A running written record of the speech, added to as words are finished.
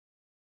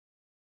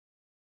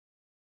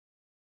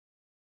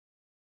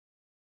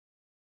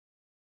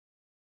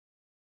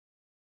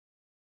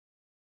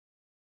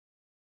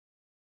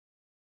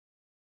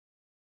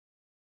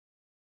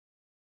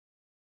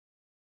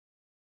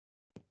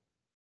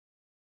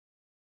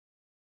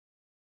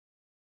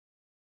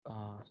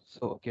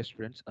Okay,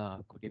 students,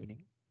 good evening.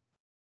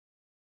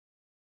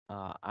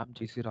 I'm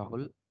Jase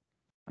Rahul.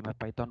 I'm a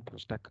Python full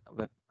stack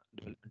web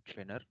development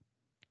trainer,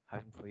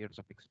 having 4 years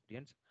of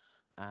experience,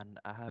 and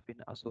I have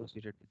been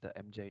associated with the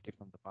MJIT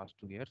from the past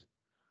 2 years.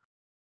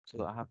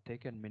 So I have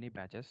taken many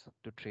batches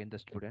to train the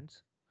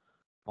students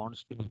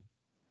wants to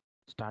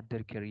start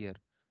their career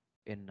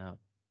in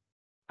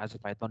as a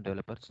Python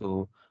developer.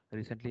 So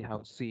recently, I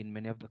have seen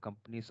many of the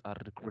companies are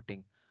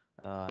recruiting.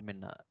 A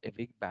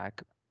week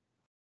back,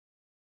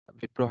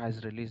 Wipro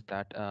has released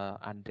that,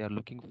 and they are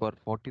looking for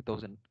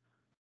 40,000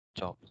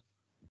 jobs.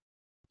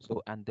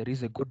 So, and there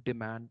is a good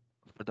demand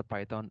for the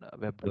Python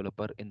web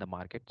developer in the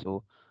market.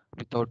 So,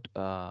 without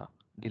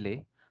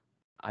delay,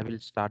 I will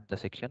start the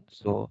section.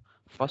 So,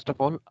 first of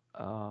all,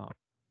 I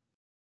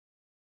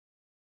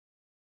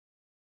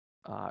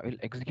will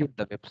execute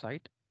the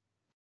website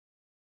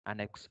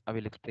and I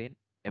will explain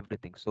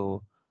everything.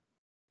 So,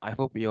 I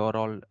hope you are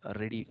all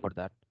ready for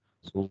that.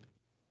 So,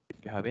 if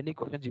you have any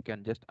questions, you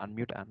can just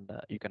unmute and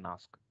you can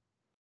ask.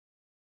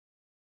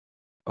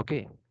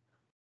 Okay.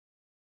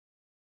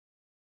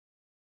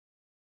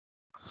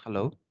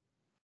 Hello.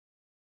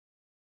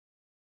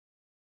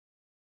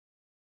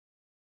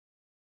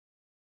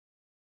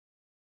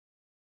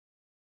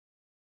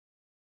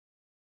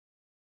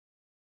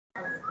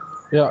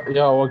 Yeah,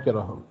 okay,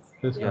 Rahul.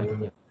 Please Yeah.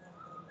 continue.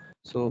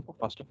 So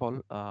first of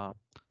all,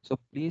 so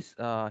please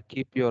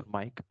keep your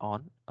mic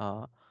on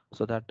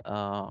so that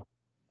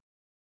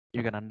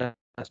you can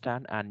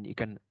understand and you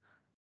can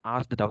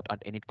ask the doubt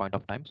at any point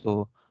of time.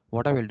 So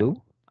what I will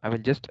do, I will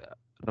just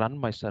run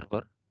my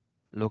server,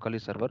 locally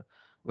server,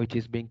 which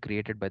is being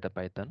created by the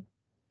Python.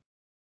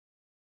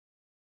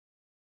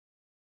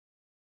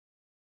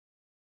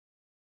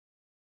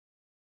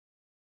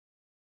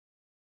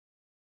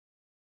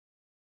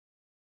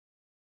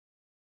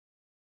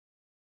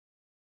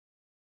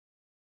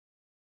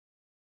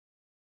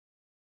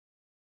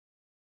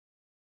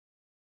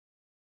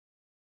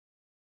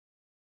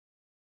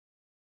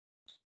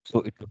 So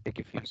it will take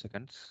a few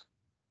seconds.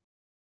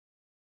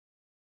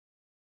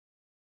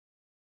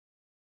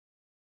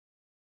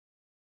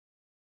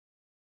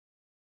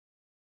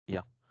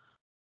 Yeah.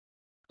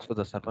 So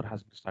the server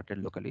has been started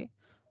locally.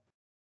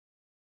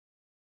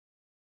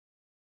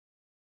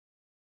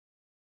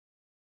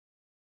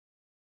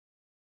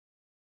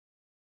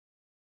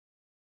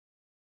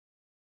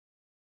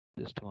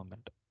 Just a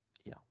moment.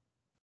 Yeah.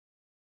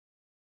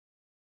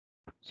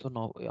 So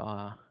now,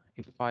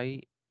 if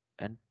I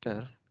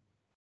enter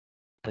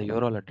the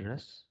URL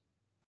address,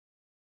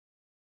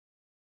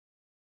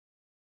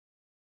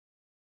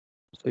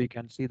 so you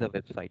can see the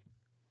website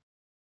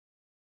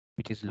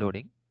which is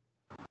loading.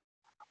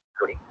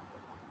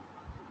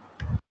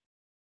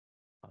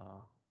 Uh,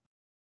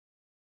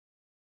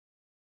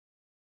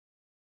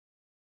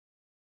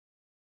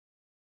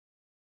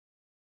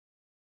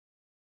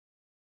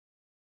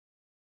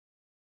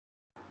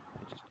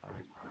 I just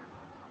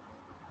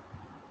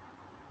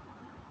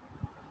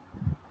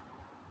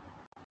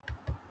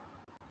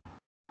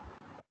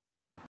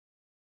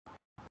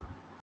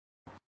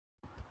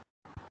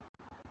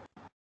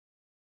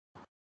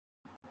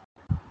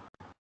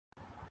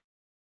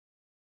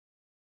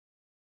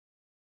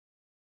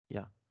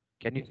yeah.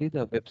 Can you see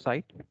the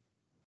website?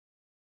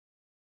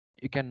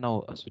 You can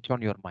now switch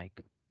on your mic.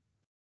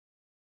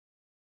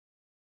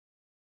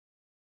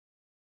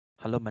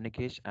 Hello,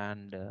 Manikesh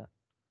and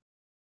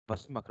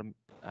Vasim Akram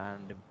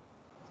and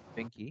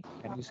Venki.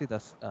 Can you see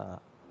this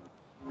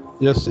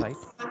Yes, website?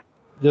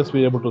 just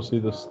be able to see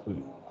this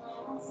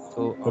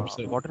So,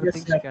 website. what are the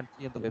things you can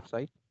see on the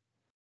website?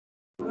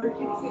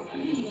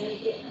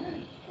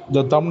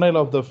 The thumbnail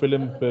of the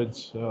film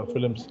page,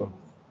 film stuff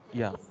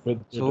Yeah. with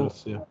So,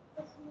 details. Yeah.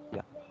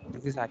 yeah,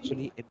 this is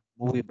actually a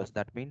movie bus.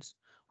 That means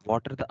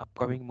what are the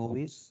upcoming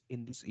movies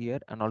in this year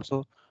and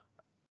also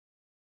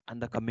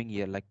and the coming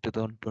year, like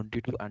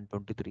 2022 and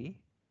 23.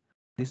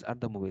 These are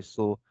the movies.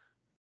 So,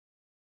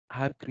 I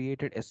have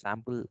created a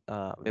sample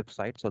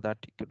website so that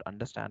you could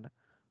understand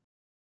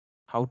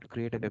how to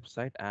create a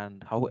website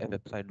and how a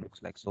website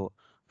looks like. So,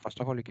 first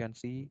of all, you can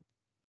see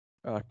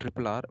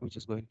Triple R, which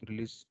is going to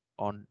release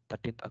on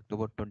 13th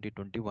October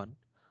 2021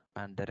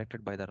 and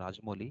directed by the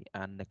Rajamouli.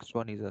 And next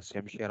one is a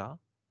Shemshera,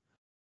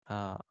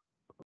 uh,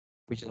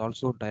 which is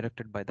also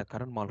directed by the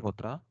Karan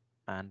Malhotra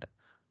and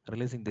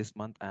releasing this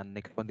month. And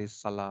next one is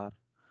Salar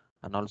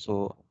and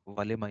also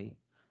Valimai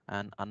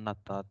and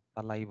Annata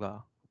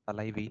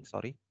Talaivi,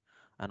 sorry,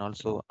 and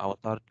also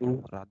Avatar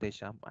 2,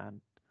 Radhesham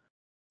and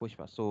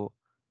Pushpa.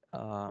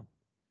 Uh,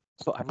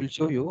 so I will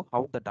show you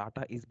how the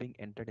data is being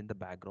entered in the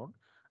background,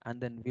 and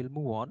then we'll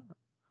move on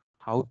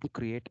how to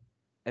create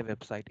a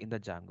website in the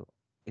Django.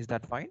 Is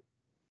that fine?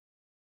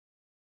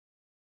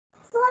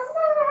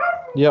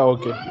 Yeah,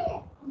 okay.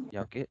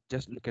 Yeah, okay.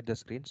 Just look at the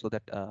screen so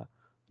that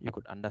you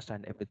could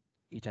understand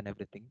each and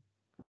everything.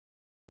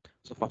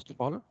 So first of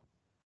all,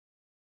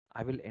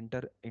 I will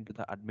enter into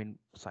the admin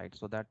side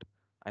so that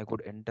I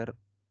could enter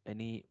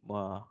any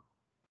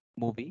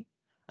movie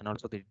and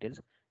also the details.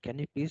 Can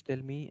you please tell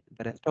me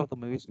the rest of the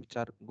movies which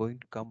are going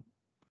to come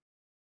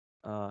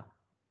uh,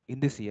 in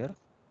this year,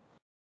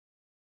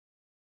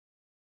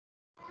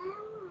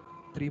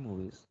 three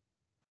movies.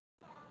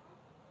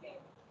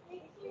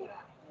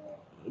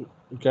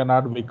 You can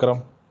add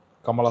Vikram,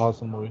 Kamal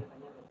Hassan movie.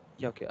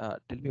 Yeah, okay.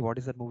 Tell me what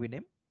is that movie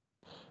name?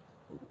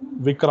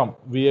 Vikram,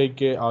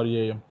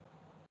 Vikram.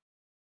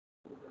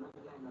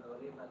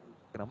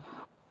 Vikram.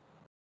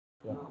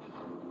 Yeah.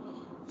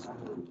 So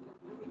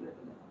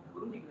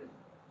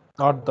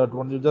Not that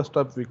one. You just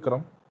type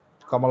Vikram,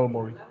 Kamal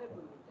movie.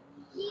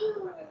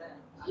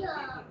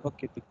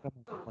 okay, Vikram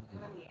is one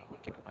movie.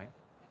 Okay, fine.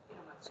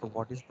 So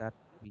what is that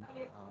movie?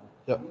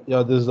 Yeah,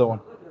 yeah. This is the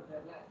one.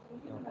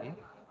 Yeah, okay.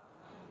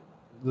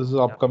 This is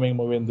Yeah, upcoming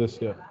movie in this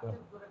year. Yeah.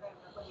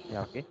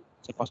 yeah, okay.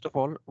 So first of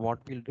all, what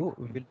we'll do,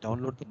 we will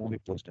download the movie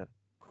poster.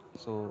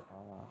 So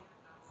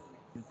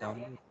we'll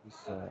download this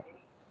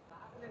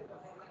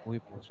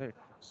movie poster.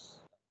 It's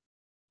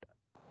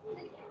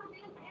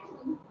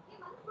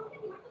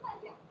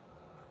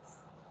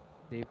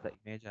save the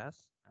image as,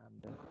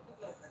 and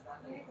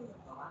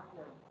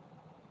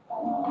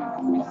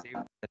we save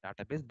the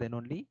database. Then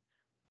only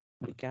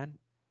we can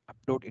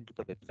upload into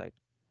the website.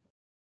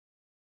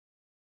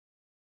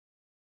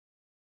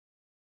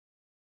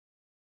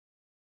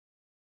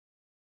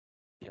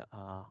 Yeah,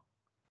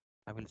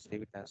 I will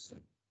save it as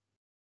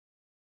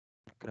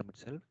Vikram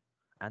itself.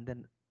 And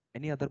then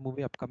any other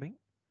movie upcoming,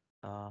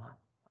 uh,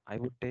 I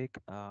would take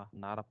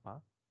Narappa.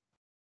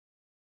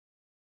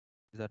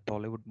 It's a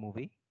Tollywood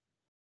movie.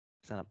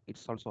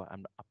 It's also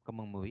an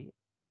upcoming movie.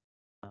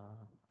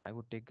 I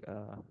would take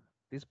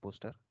this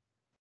poster.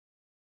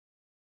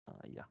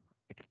 Yeah,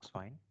 it looks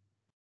fine.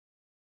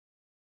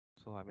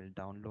 So I will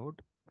download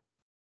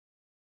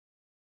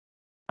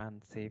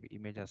and save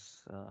image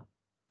as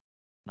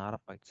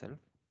Narappa itself.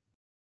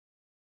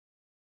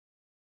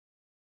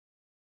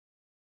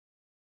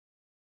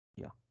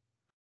 Yeah,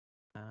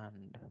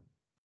 and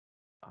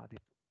Adi.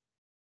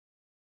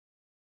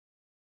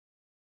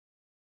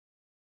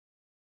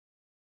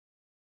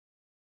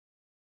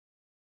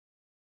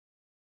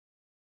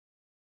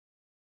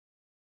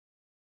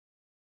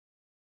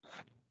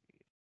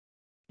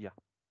 Yeah,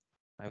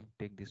 I would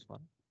take this one.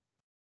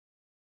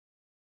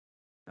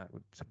 I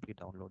would simply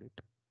download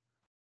it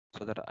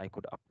so that I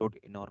could upload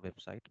in our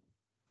website.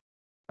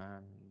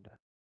 And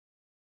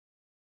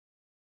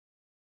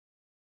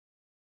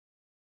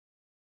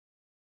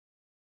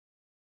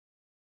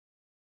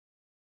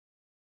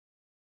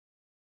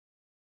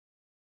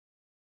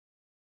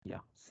yeah,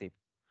 save.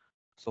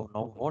 So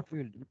now what we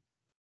will do,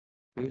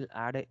 we will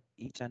add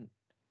each and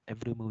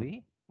every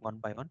movie one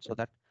by one so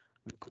that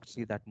we could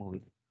see that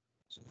movie.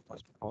 So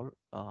first of all,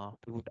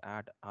 we would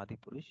add Adi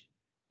Purush.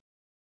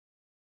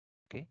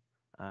 Okay,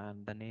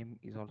 and the name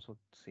is also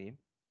same,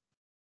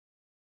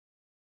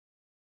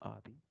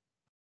 Adi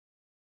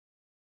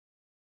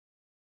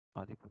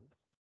Adi Purush.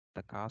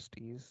 The cast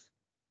is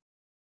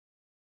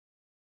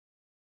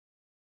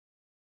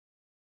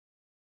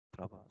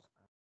Prabhas.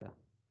 And,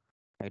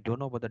 I don't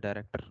know about the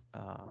director.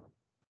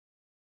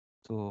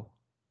 So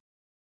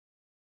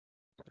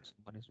sorry,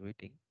 someone is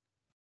waiting.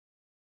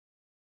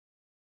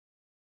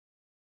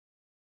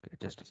 Okay,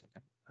 just a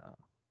second.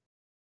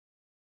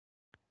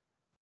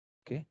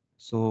 Okay,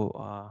 so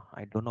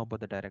I don't know about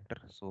the director.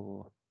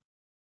 So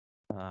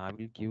I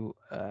will give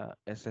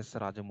SS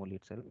Rajamouli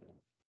itself.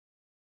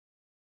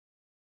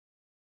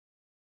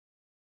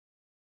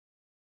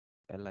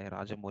 Li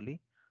Rajamouli,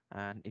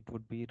 and it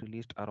would be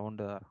released around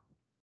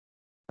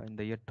in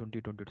the year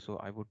 2020. So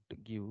I would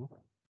give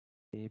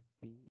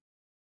AP.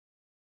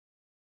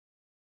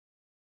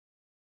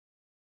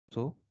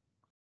 So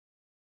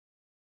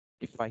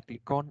if I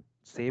click on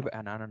save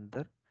and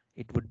another,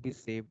 it would be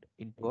saved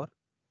into our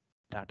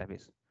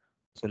database.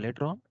 So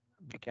later on,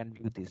 we can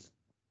view this.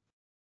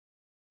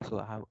 So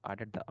I have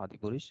added the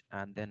Adipurish,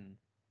 and then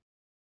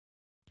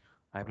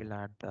I will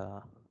add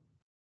the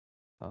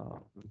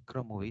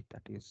Vikram movie,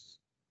 that is,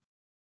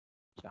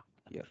 yeah,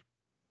 here,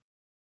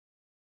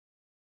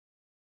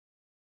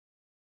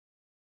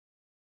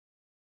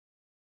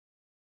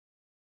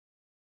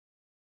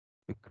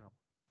 Vikram.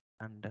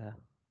 And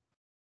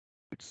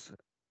it's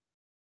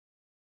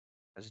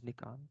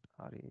Rajnikant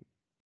or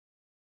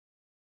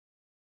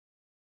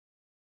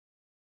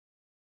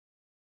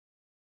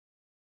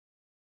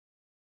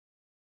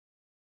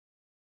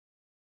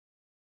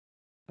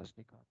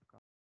Rajnikant,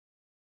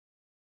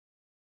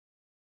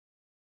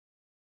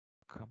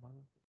 Kamal,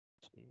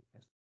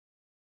 Jase,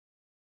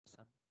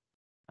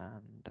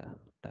 and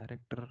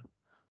director.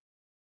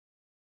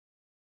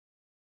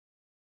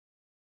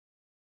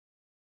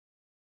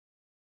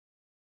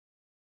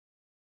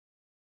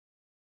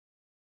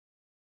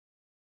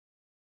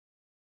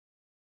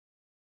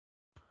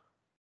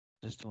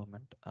 Just a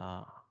moment.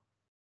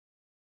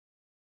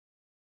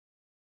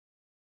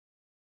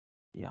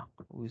 Yeah,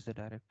 who is the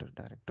director?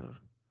 Director.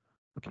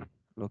 Okay,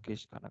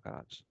 Lokesh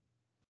Kanakaraj.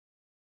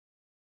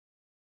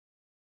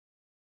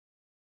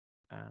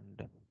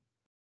 And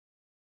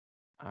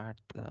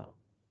add the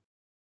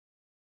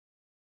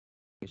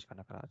Lokesh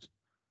Kanakaraj.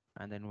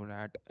 And then we'll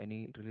add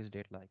any release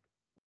date like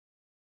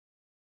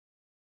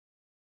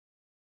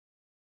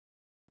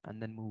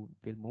and then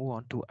we'll move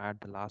on to add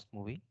the last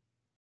movie.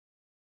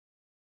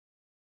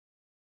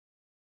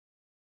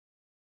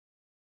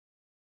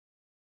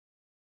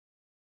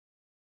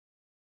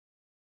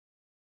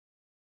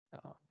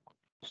 Uh,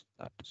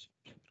 that is,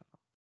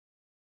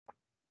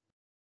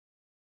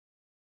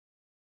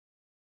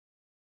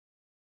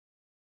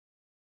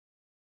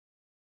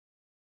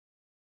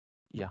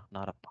 yeah,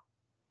 Narappa.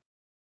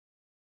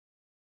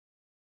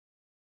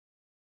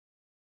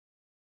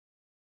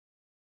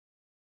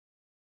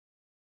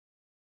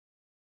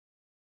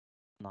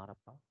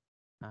 Narappa.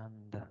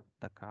 And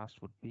the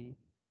cast would be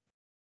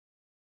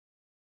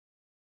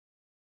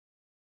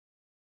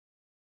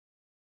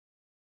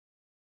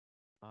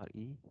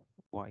Rey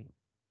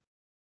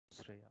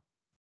Sreya.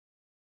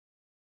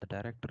 The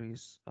director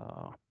is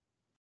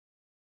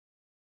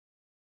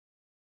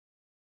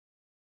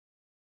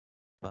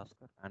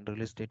Bhaskar, and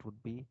release date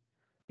would be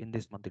in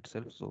this month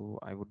itself. So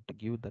I would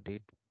give the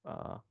date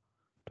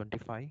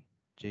 25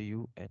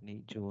 June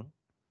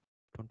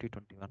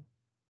 2021.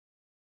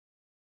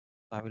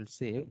 I will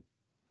save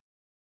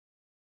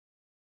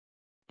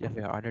if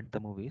I added the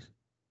movies.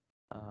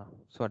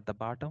 So at the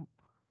bottom,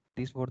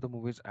 these were the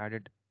movies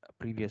added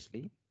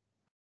previously.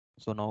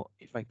 So now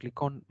if I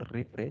click on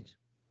refresh,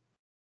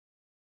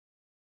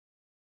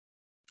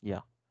 yeah,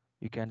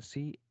 you can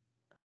see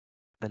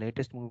the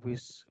latest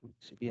movies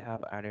which we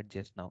have added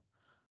just now.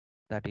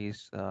 That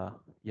is,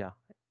 yeah,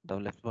 the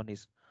left one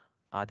is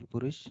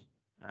Adipurush,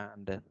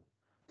 and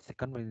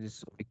second one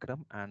is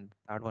Vikram, and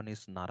third one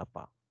is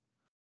Narappa.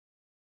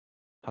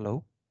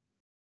 Hello.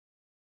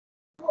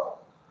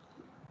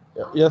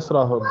 Yes,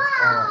 Rahul.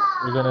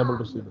 We can able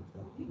to see that.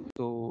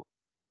 So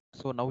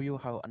so now you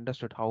have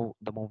understood how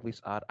the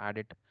movies are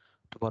added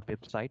to our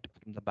website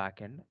from the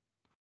back end,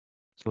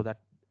 so that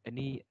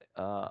any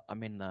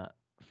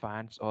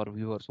fans or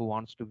viewers who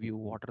wants to view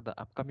what are the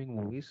upcoming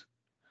movies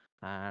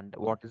and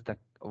what are the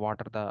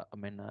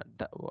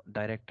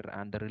director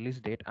and the release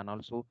date, and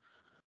also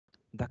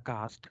the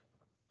cast,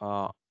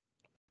 uh,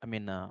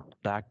 the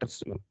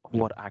actors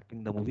who are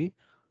acting the movie.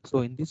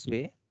 So in this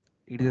way,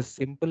 it is a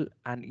simple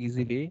and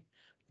easy way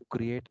to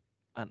create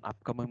an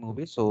upcoming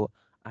movie. So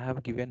I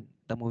have given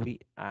the movie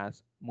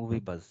as Movie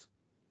Buzz.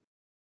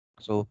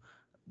 So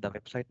the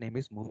website name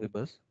is Movie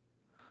Buzz.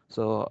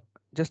 So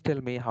just tell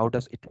me, how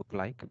does it look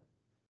like?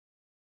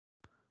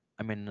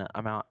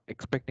 I'm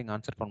expecting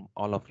answer from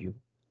all of you.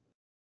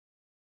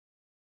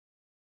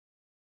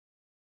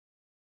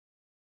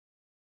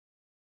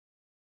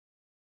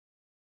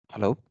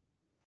 Hello.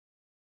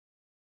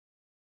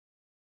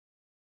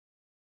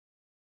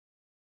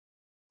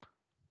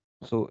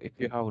 So if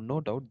you have no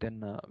doubt,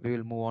 then we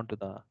will move on to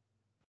the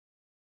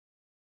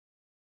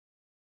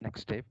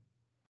next step.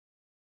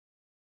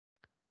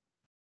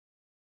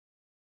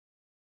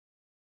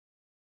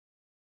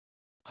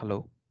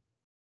 Hello.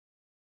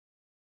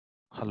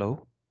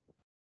 Hello.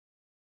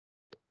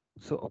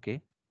 So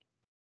okay,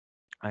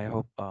 I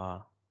hope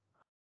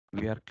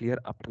we are clear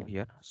up to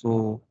here.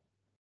 So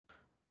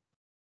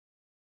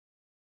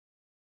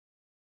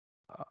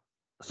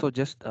uh,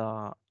 just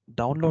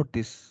download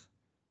this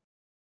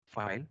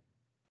file.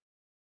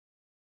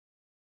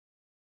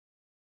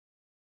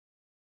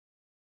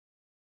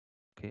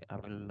 Okay, I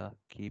will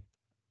keep.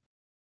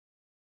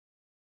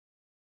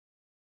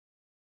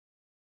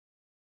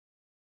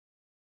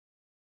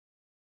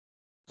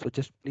 So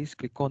just please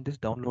click on this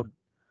download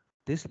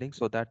this link,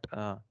 so that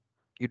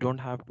you don't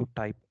have to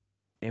type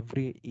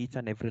each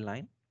and every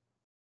line.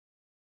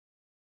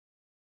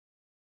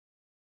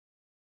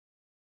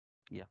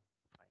 Yeah.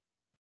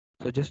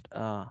 So just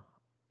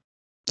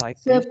type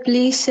Sir, this.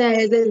 please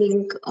share the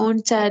link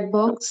on chat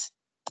box.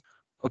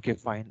 Okay,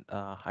 fine.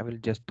 I will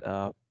just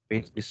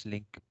paste this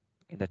link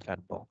in the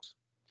chat box.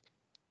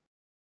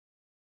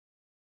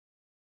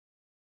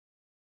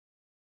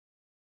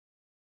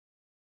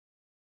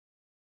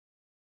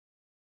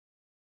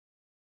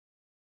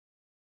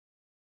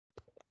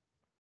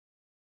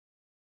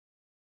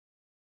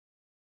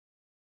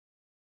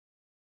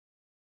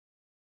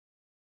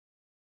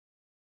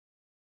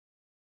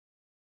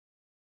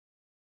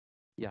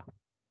 Yeah,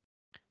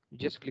 you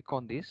just click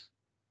on this,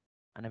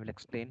 and I will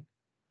explain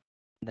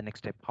the next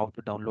step how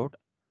to download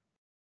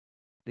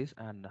this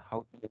and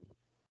how to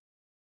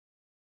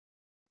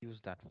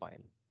use that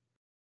file.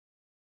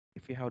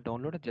 If you have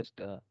downloaded, just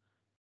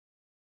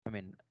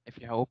if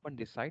you have opened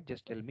this site,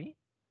 just tell me,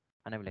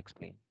 and I will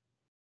explain.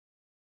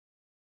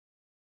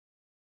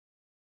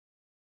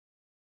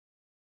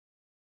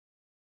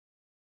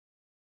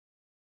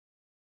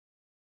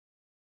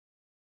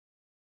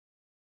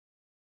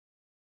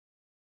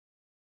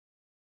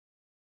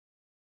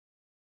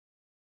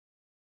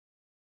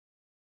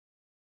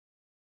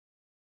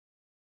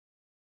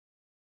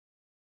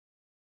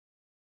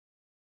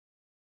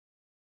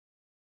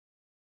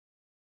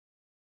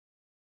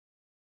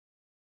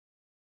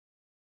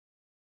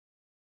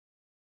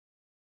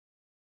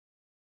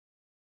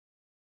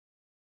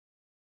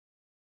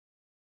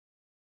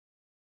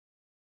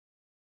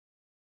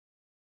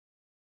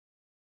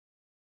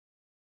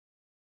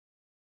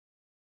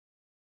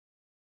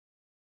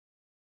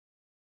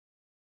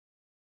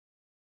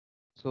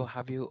 So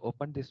have you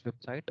opened this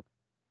website?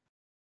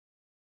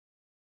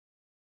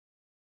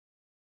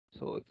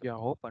 So if you are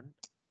open,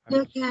 I Sir,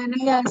 will. can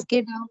I ask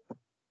it now?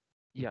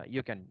 Yeah,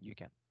 you can.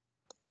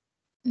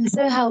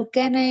 Sir, how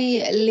can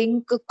I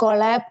link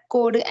collab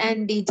code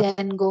and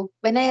Django?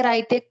 When I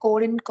write a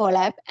code in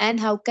collab, and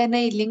how can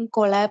I link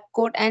collab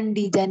code and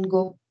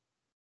Django?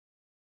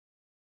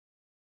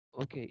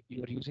 Okay,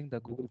 you are using the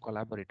Google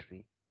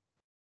Collaboratory.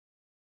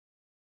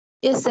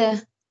 Yes,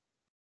 sir.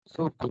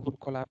 So Google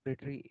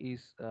Collaboratory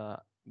is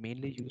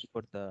mainly used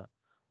for the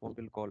what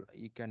we'll call,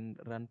 you can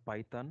run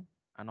Python,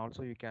 and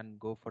also you can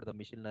go for the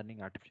machine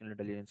learning, artificial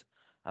intelligence,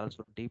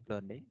 also deep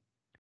learning.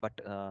 But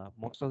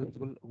most of the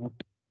people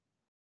would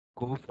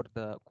go for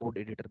the code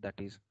editor, that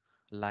is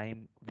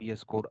Lime,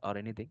 VS Code, or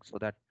anything, so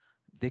that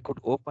they could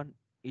open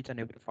each and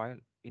every file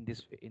in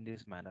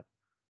this manner.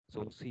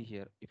 So see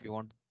here, if you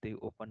want, they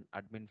open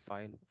admin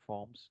file,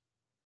 forms,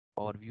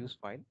 or views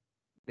file,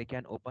 they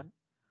can open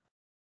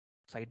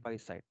side by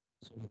side.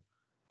 So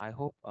I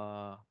hope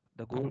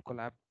the Google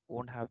Colab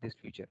won't have this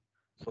feature.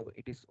 So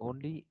it is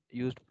only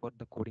used for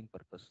the coding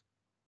purpose.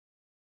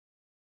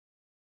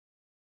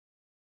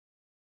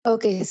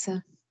 Okay,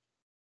 sir.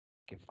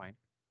 Okay, fine.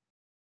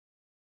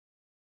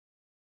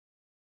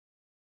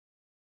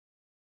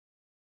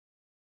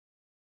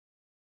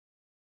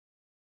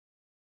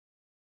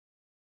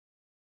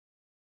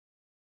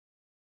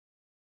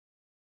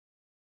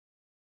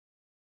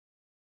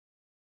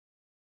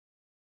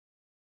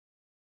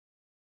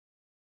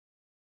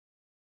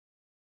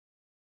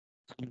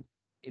 So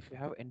if you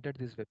have entered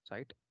this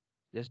website,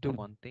 just do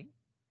one thing: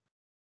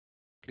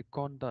 click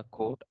on the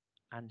code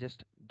and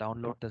just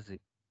download the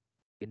zip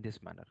in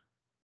this manner,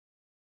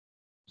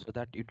 so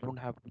that you don't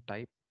have to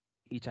type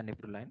each and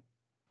every line.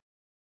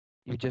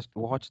 You just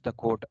watch the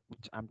code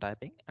which I'm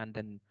typing, and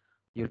then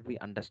you'll be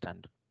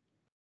understand.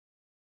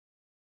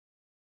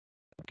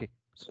 Okay,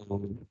 so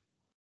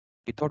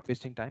without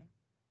wasting time,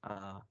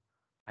 uh,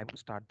 I will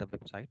start the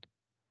website.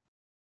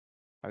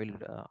 I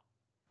will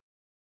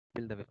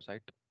build the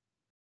website.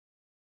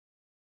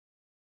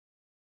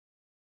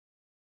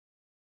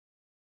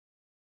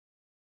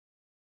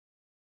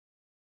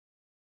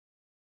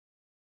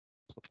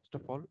 So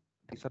first of all,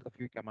 these are the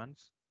few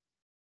commands.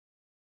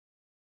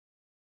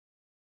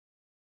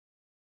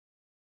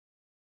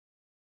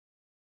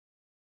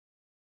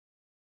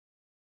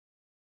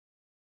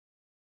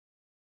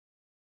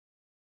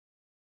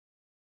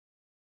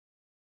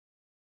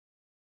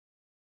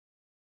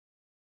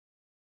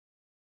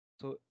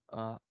 So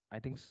I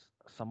think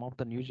some of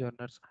the new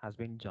journals has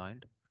been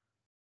joined.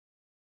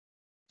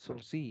 So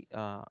see,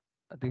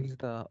 this is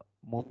the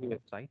movie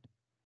website,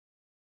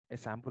 a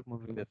sample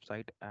movie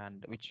website,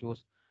 and which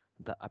shows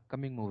the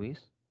upcoming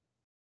movies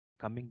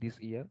coming this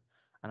year,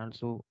 and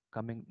also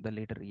coming the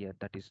later year,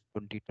 that is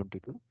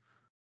 2022.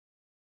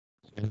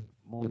 So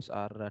movies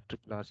are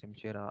Triple R,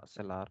 Simshera,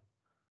 Solar,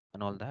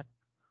 and all that.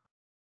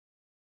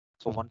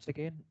 So once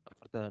again,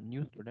 for the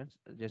new students,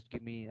 just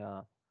give me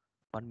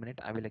 1 minute.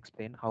 I will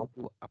explain how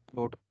to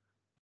upload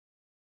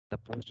the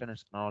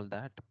posters and all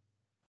that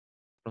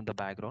from the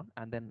background,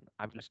 and then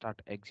I will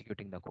start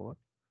executing the code.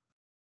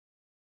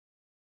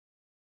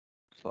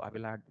 So I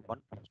will add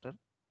one poster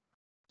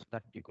so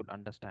that you could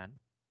understand.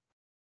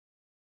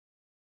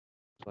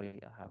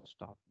 Sorry, I have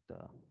stopped the.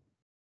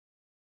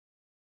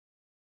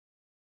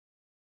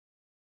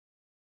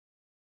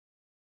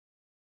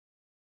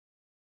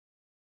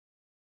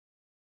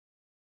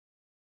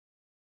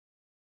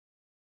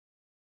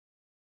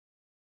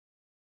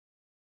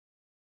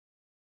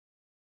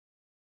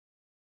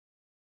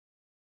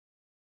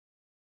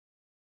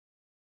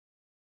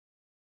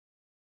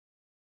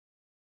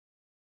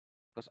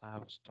 Because I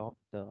have stopped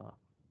the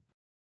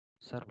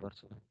server,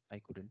 so I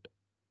couldn't.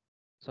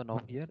 So now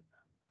here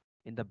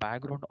in the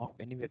background of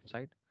any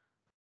website,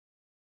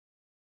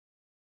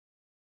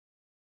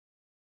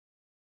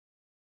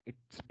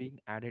 it's being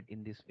added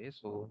in this way.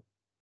 So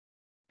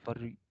for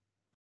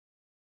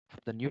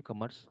the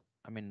newcomers,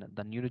 I mean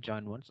the newly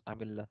joined ones, I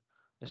will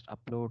just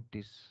upload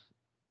this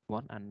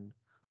one, and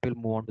we'll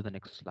move on to the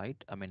next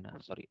slide. I mean,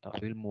 sorry,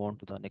 we'll move on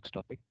to the next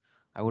topic.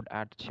 I would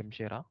add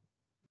Shemshera.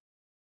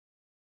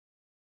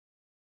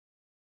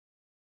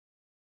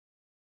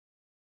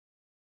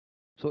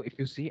 So if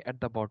you see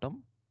at the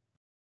bottom,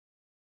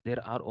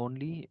 there are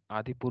only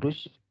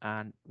Adipurush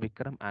and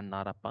Vikram and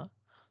Narappa.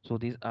 So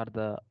these are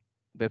the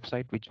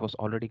website which was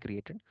already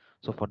created.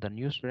 So for the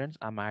new students,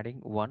 I'm adding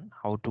one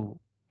how to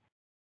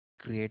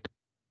create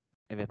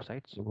a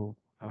website. So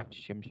I have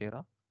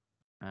Shemshera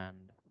and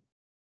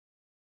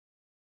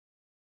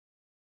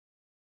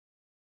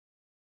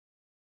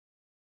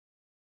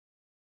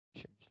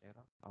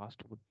Shemshera.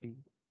 Last would be.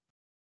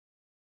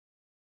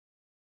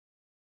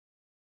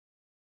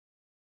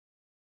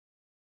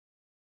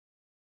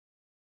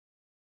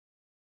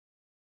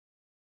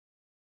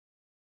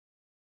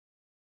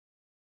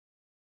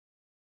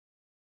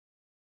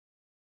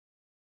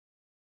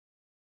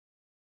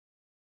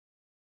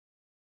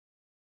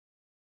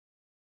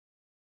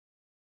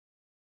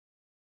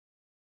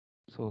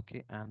 So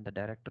okay, and the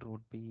director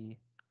would be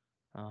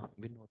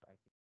Vinod, I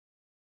think.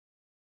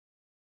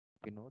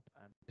 note,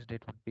 and this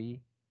date would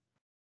be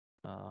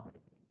uh,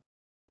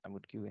 I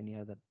would give any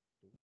other.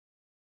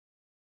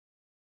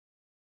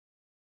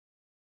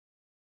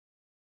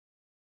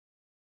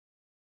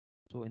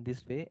 So in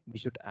this way, we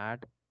should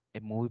add a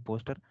movie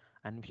poster,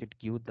 and we should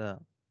give the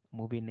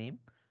movie name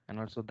and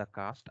also the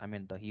cast. I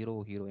mean the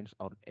hero, heroines,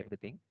 or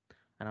everything,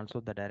 and also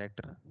the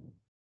director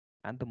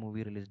and the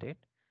movie release date.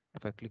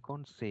 If I click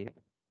on save,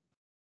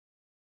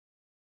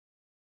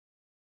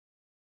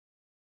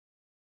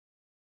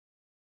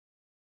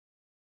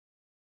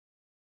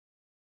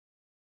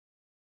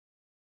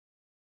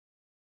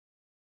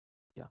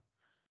 yeah.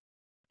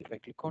 If I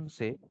click on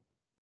save,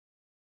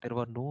 there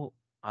were no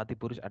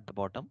Adipurush at the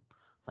bottom.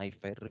 Now if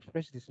I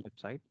refresh this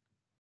website,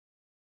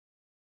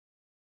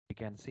 you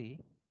can see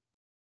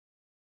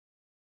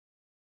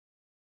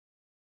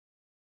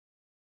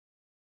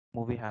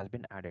movie has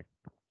been added.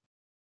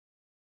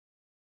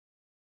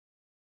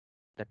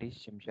 That is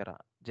Shimshara.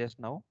 Just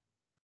now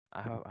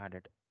I have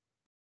added.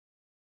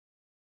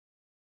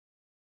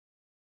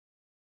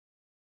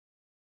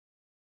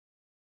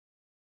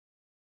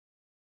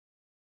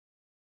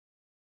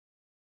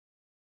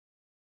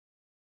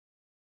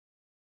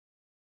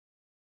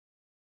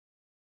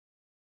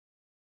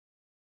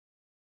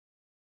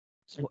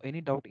 So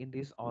any doubt in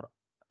this or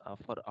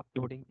for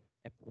uploading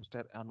a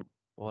poster and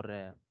or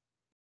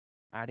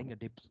adding a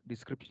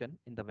description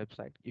in the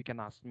website, you can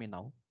ask me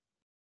now.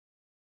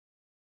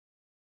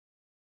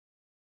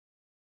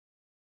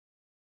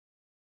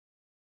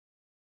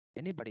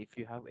 Anybody, if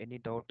you have any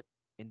doubt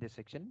in this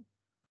section,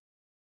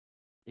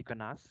 you can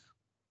ask,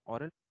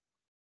 or else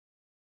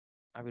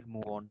I will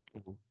move on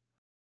to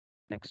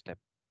next step.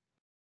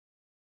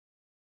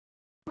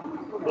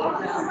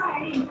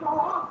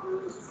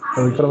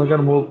 Vikram, we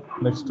can move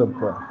next step.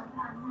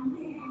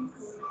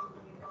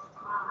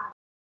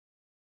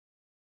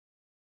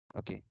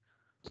 Okay,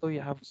 so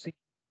you have seen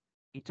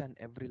each and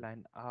every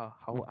line.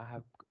 How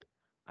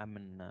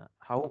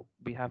how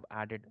we have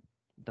added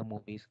the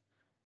movies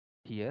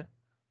here.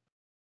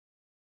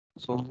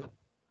 So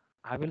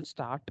I will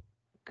start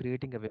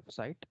creating a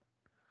website,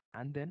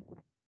 and then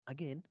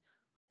again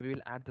we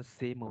will add the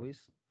same movies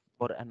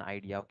for an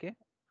idea. Okay,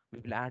 we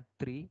will add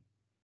three,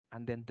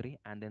 and then three,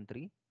 and then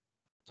three,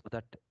 so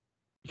that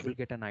you will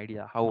get an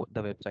idea how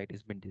the website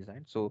is been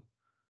designed. So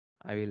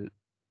I will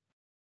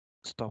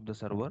stop the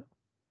server,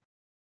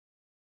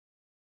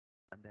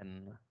 and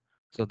then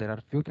so there are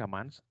few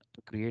commands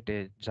to create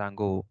a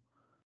Django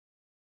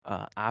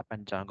app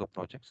and Django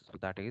projects. So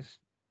that is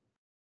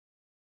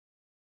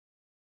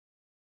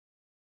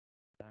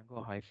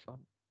Django hyphen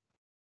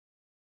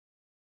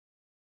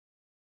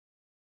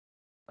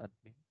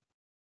admin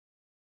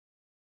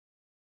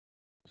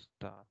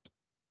start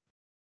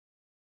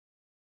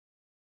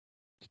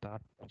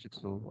project.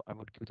 So I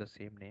would give the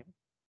same name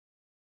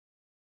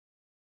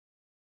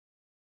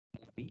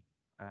movie.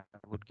 I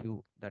would give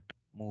that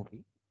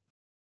movie.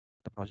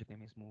 The project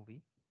name is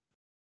movie.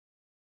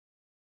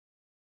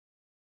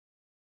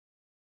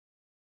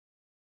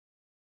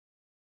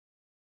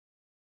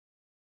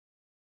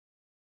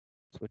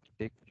 So it will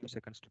take few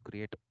seconds to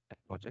create a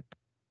project.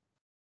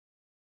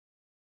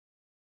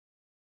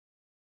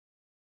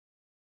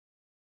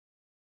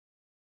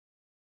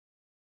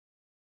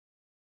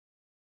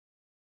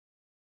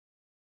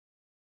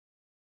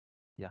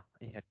 Yeah,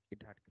 it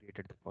had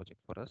created the project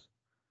for us.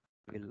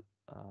 We'll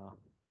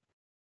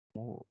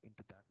move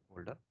into that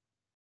folder,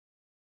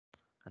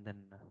 and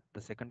then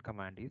the second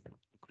command is to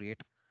create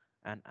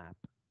an app.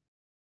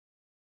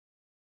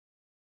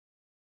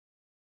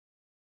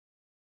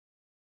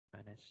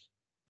 Manage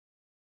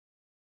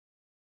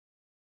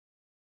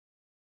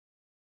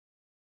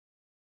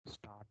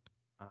start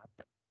app.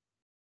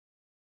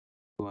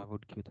 So I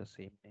would give the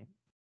same name,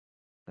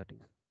 that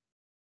is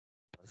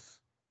bus,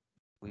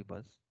 we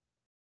bus.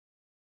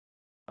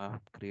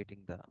 Creating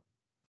the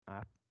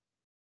app.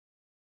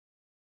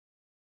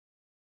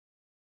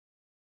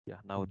 Yeah,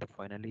 now the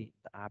finally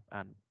the app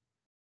and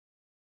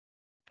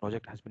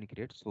project has been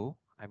created. So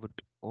I would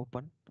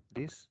open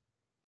this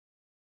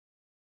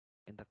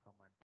in the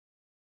command,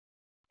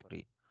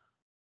 sorry,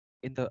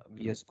 in the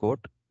VS Code.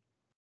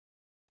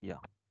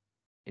 Yeah,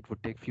 it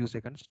would take few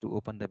seconds to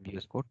open the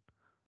VS Code.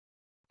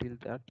 Till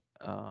that,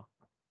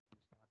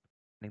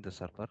 running the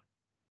server.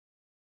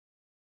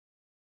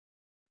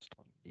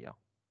 Yeah,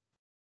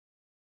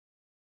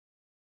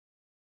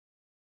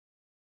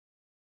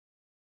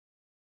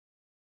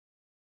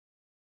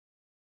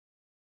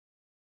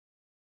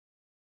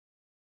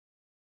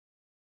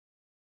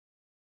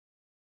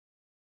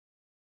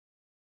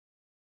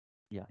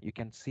 yeah, you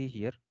can see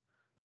here.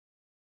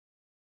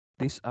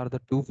 These are the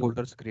two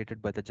folders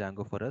created by the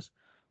Django for us.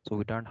 So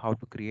we don't have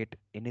to create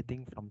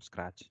anything from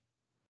scratch.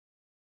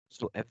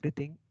 So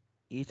everything,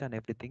 each and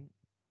everything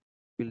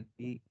will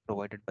be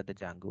provided by the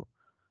Django.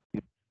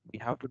 We, we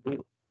have to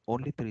do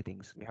only three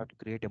things. We have to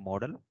create a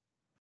model,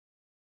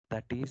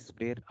 that is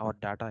where our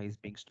data is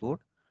being stored,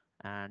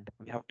 and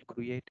we have to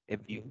create a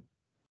view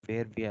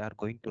where we are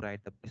going to write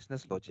the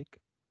business logic.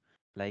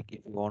 Like if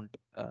you want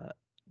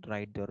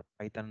write your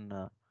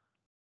Python,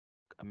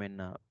 I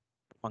mean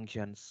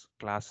functions,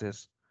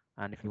 classes,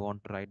 and if you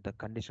want to write the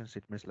condition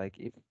statements like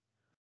if,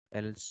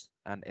 else,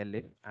 and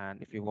elif,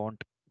 and if you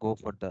want go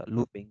for the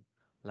looping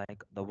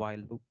like the while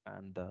loop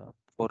and the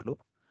for loop,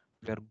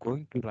 we are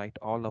going to write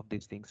all of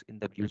these things in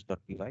the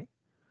views.py,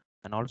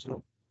 and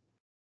also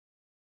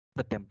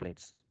the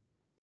templates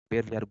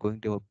where we are going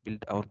to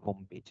build our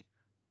home page.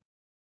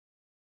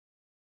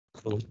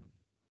 So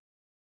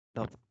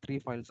the three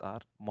files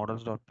are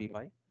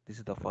models.py. This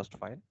is the first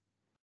file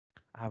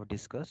I have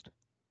discussed.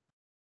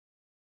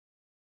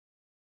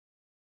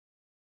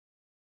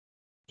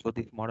 So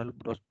this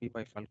model.py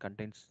file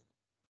contains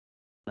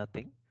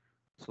nothing.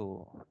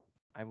 So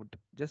I would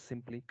just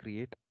simply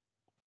create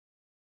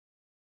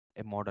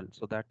a model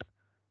so that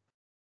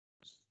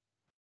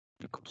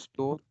we could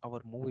store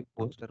our movie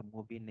poster,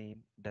 movie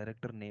name,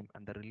 director name,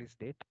 and the release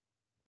date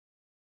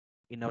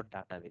in our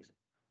database.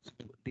 So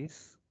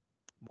these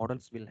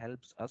models will help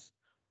us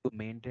to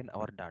maintain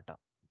our data.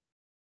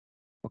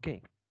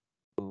 Okay,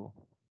 so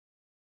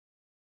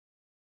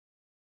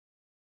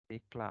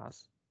a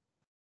class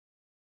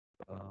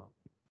uh,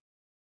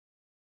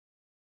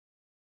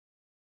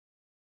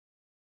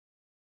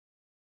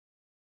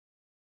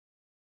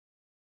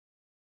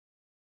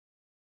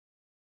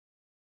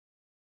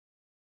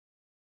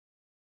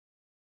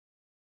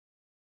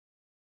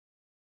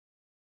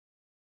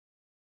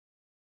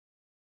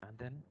 and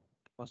then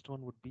the first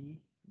one would be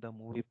the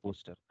movie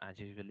poster as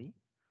usually.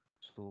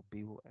 So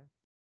POSMO.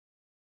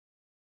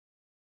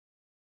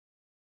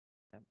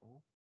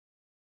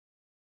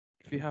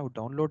 If you have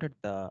downloaded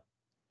the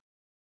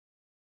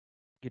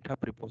GitHub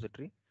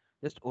repository,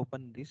 just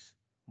open this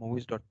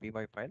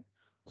movies.py file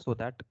so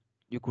that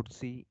you could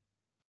see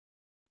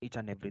each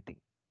and everything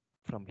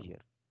from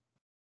here.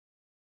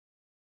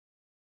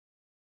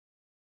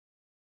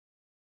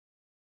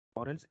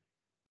 Or else,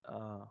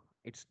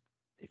 it's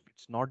if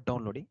it's not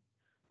downloading,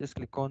 just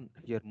click on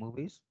here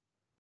movies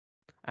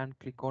and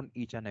click on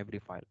each and every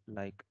file.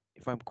 Like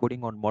if I'm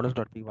coding on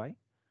models.py,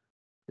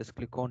 just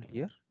click on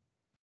here.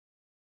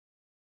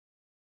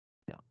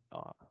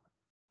 Yeah,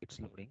 it's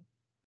loading.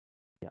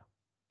 Yeah.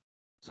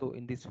 So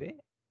in this way,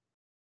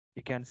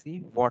 you can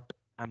see what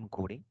I'm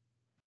coding.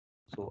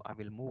 So I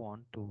will move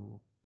on to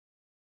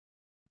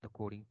the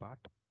coding part.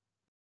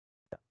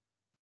 Yeah.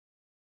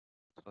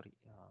 Sorry.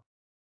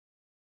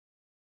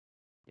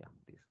 Yeah,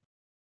 this.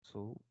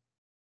 So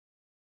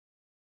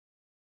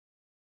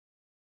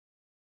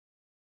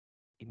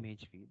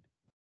image field.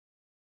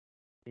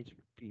 Image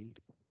field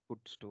could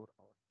store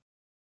our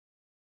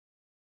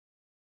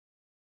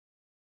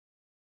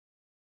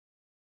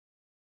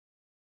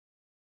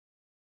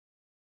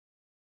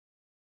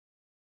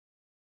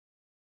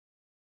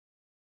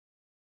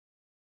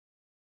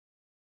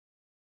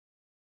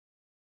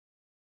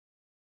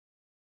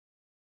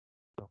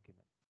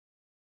document.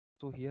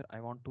 So here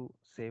I want to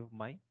save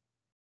my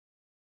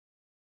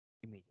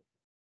image.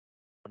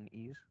 One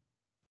is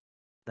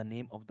the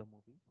name of the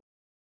movie.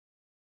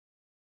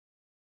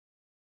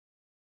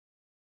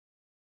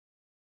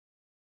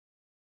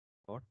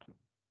 Dot.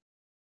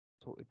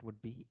 So it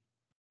would be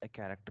a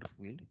character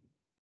field.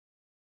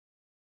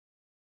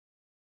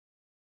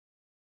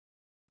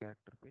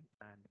 Character field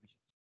and which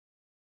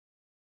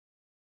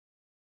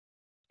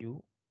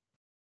you.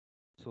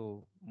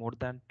 So more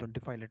than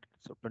 25 letters.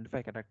 So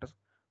 25 characters.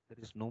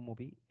 There is no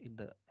movie in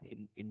the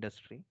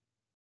industry.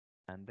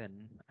 And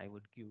then I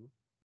would give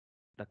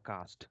the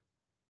cast.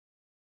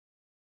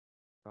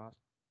 Cast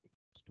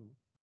equals to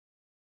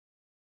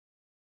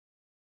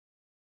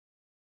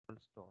full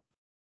stop.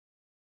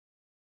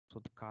 So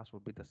the cast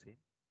would be the same.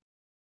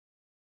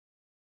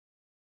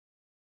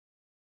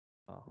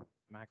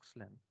 Max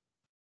length.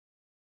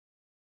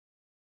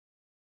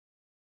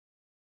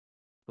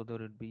 So there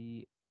would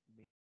be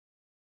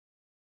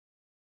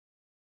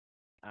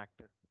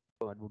actor.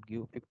 So I would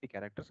give 50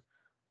 characters.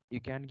 You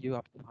can give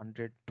up to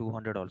 100,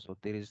 200 also.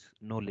 There is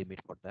no limit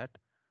for that.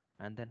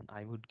 And then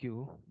I would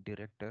give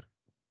director.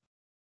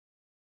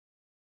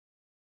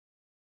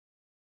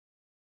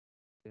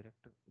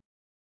 Director.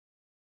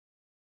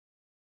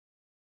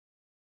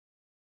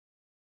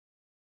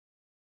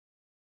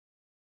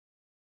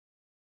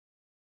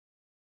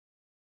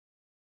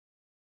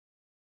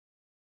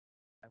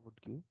 I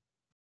would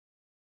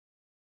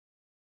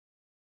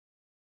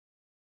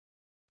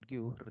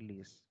give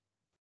release.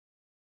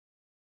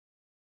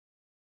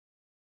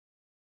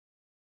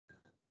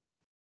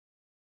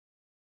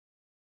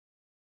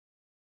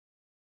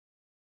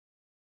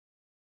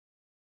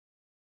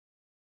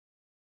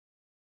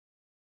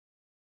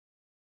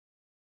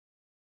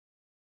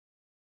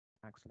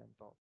 Max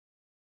length of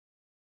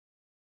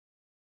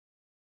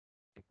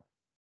 55.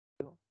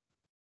 So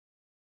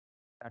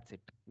that's it.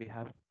 We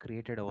have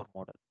created our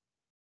model.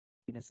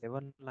 In a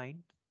 7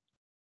 line,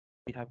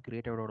 we have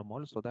created our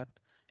model so that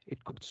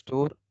it could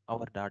store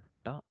our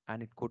data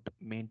and it could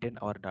maintain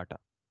our data.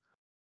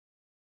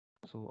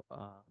 So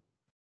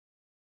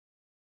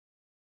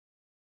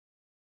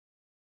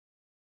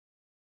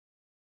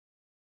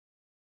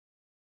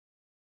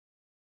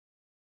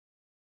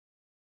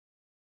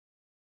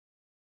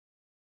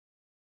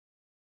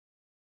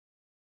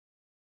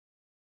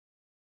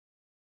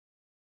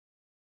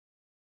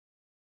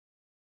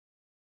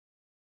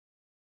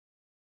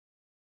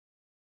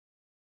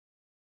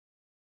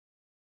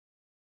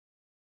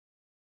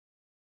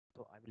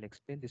So I will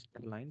explain these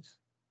two lines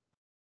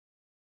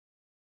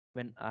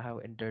when I have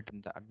entered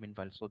in the admin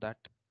file so that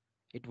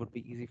it would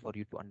be easy for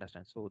you to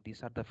understand. So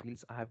these are the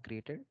fields I have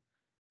created.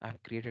 I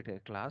have created a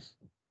class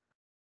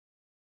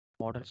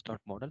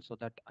models.model so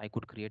that I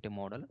could create a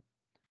model.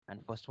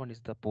 And first one is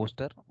the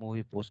poster,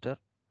 movie poster,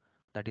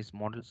 that is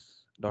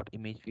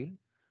models.image field.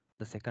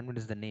 The second one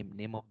is the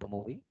name of the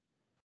movie,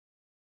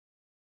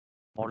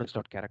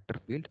 models.character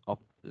field of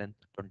length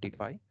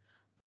 25.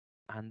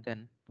 And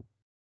then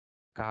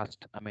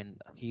cast, I mean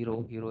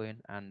hero,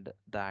 heroine, and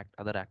the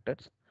other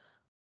actors.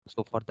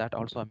 So for that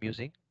also I'm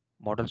using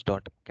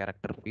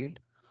models.character field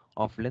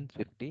of length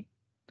 50.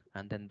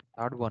 And then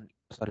third one,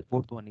 sorry,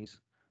 fourth one is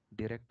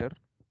director.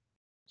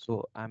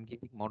 So I'm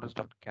giving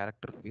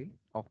models.character field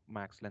of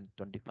max length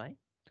 25.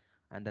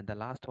 And then the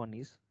last one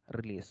is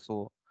release.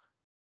 So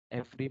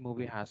every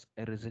movie has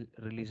a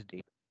release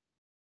date.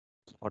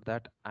 So for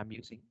that I'm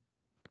using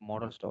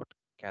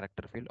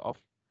models.character field of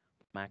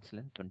max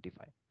length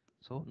 25.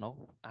 So now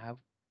I have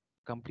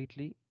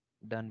completely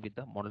done with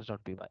the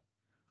models.py.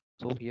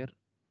 So here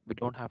we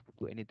don't have to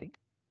do anything.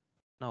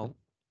 Now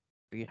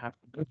we have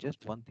to do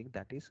just one thing,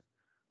 that is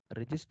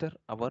register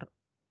our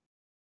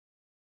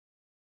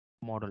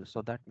model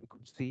so that we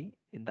could see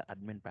in the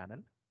admin panel.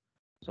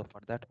 So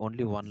for that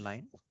only one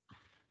line,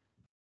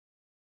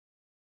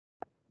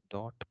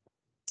 dot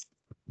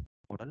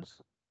models.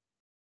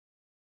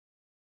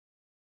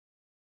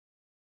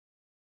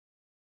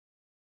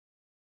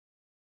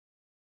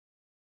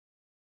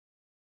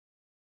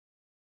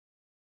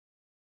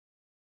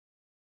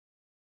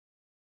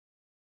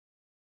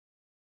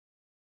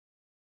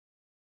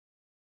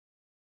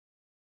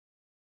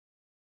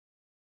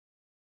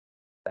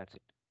 That's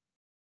it.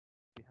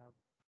 We have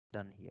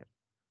done here.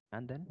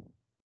 And then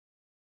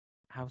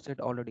I have said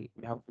already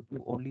we have to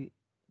do only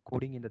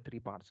coding in the three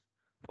parts.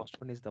 First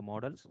one is the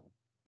models.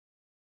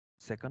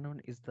 Second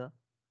one is the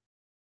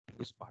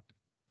views part.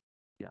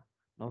 Yeah.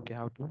 Now we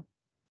have to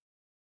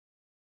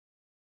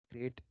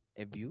create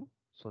a view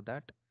so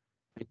that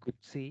we could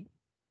see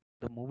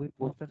the movie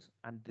posters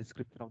and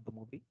description of the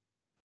movie.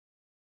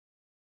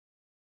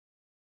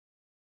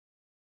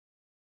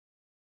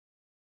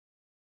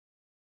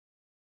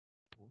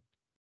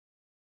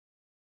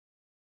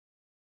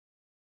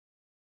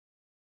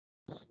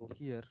 So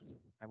here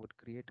I would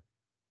create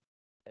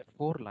a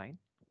 4-line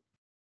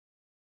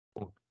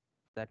code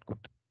that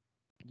could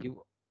give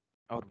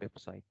our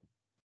website.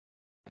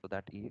 So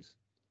that is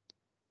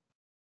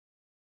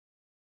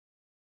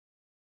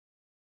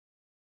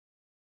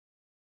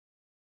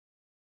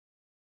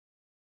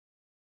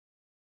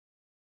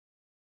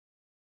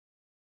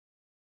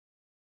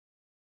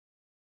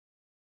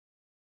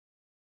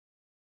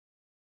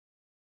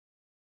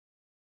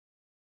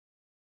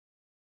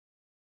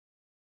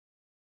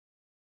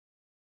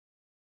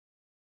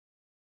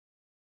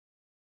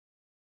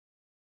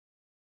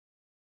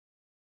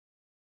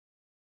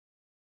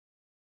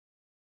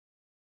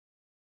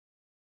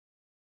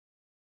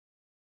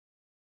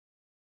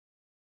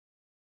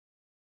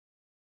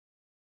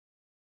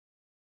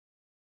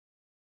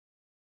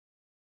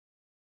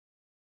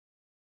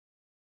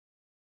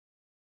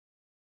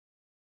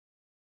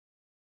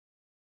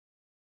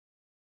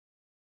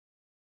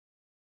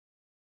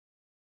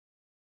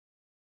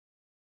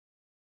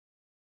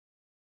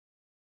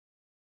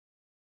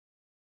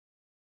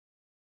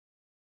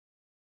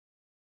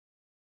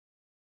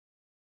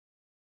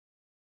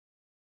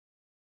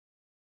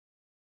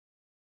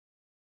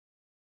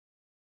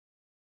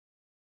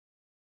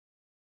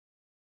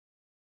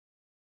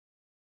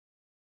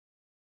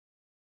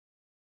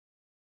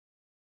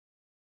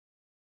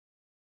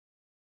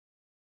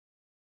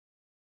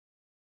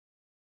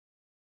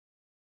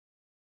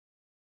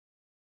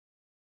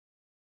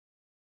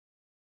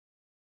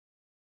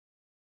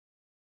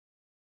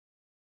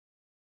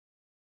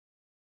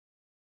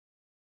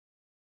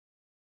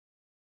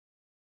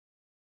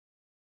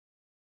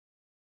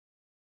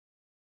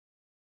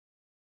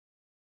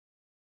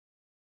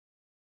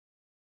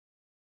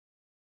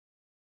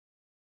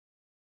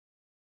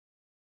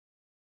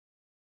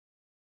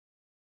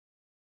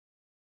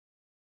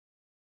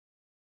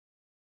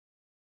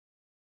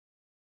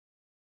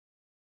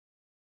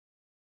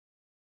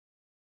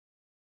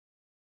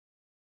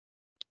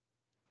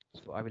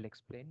so I will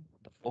explain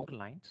the 4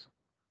 lines.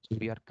 So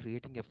we are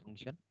creating a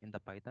function in the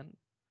Python.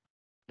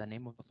 The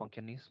name of the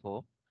function is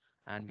for,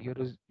 and we are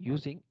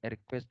using a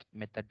request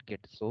method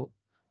get so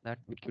that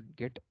we could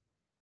get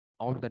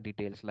all the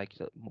details like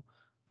the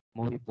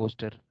movie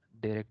poster,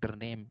 director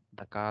name,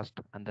 the cast,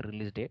 and the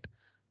release date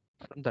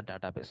from the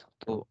database.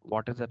 So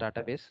what is the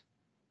database?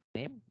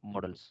 Name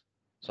models.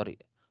 Sorry,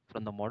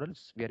 from the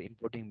models we are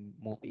importing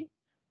movie.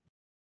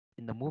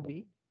 In the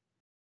movie,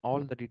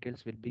 all the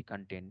details will be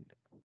contained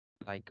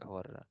like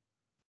our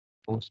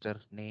poster,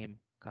 name,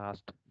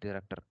 cast,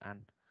 director,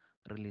 and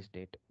release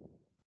date.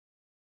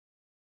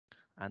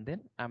 And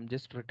then I'm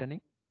just returning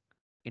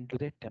into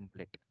the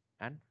template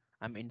and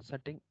I'm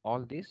inserting all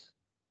this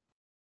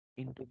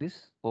into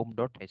this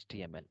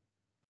home.html.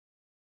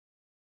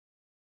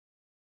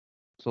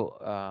 So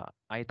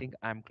I think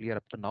I'm clear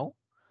up to now.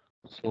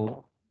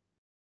 So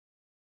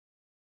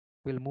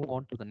we'll move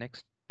on to the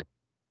next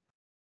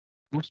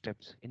two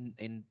steps.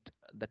 In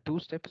the two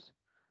steps,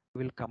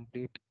 we'll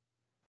complete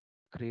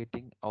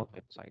creating our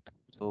website.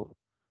 So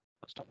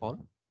first of all,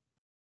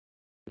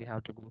 we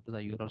have to go to the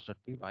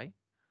urls.py. We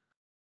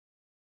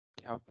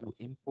have to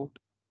import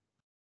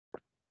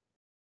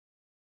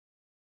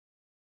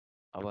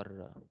our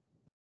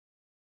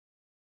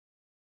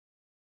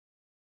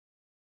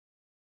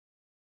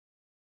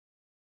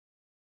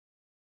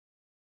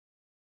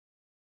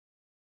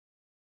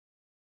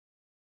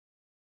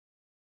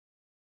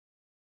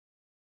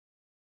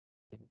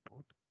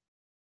import.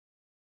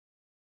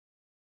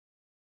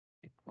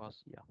 It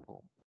was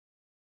home,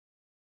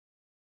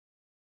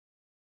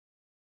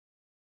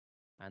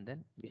 and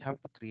then we have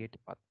to create a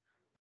path.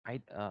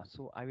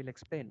 So I will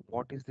explain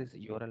what is this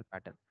URL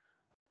pattern.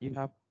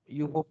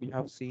 You hope you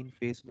have seen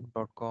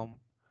facebook.com,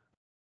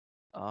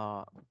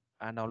 uh,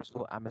 and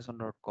also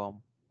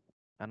amazon.com,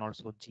 and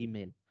also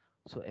Gmail.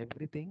 So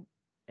every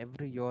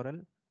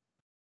URL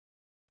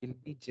will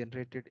be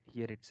generated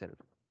here itself.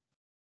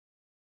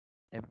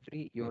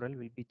 Every URL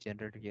will be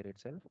generated here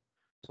itself.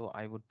 So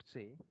I would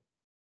say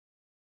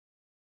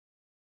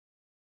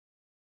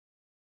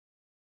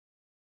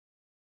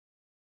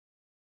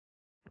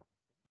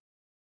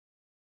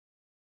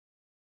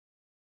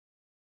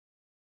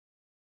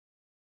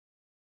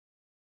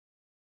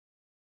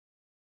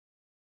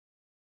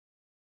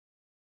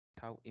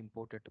have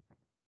imported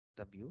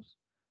the views,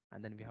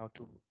 and then we have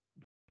to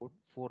put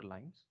 4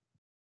 lines.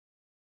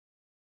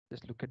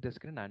 Just look at the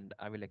screen and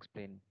I will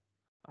explain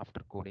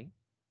after coding.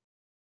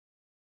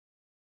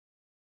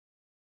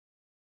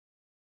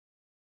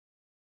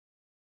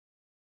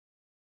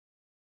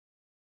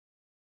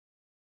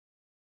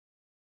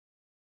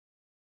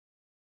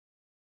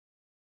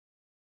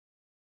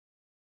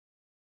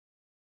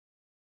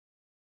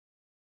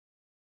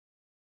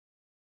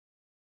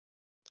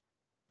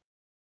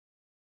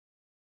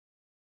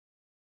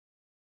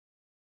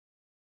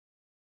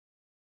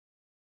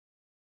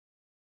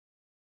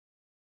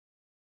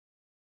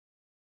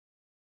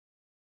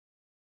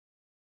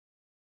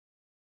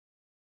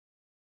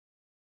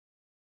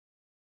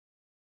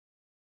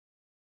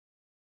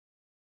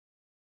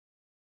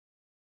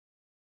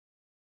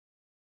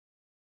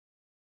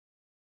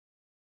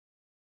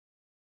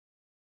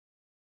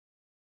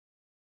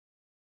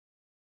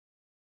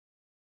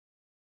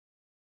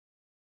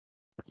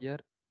 Here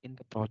in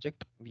the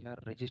project, we are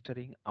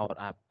registering our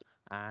app,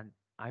 and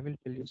I will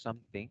tell you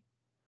something.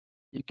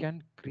 You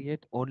can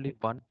create only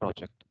one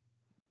project,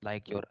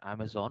 like your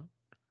Amazon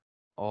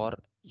or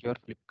your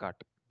Flipkart,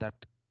 that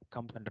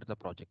comes under the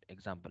project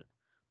example.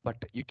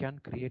 But you can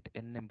create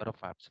n number of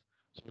apps.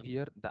 So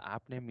here the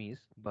app name is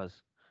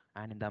Buzz,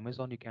 and in the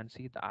Amazon you can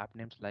see the app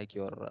names like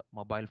your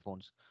mobile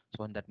phones.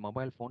 So in that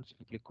mobile phones, if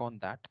you click on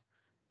that,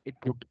 it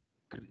would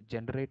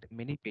generate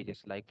many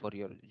pages like for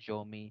your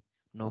Xiaomi,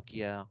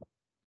 Nokia,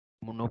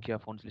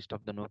 Nokia phones, list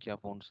of the Nokia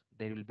phones.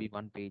 There will be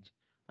one page,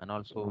 and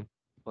also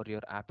for your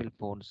Apple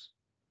phones.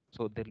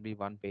 So there will be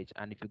one page,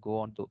 and if you go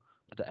on to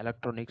the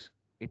electronics,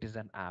 it is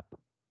an app.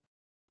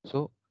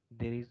 So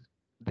there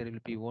will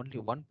be only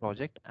one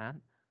project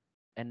and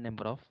n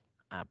number of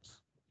apps.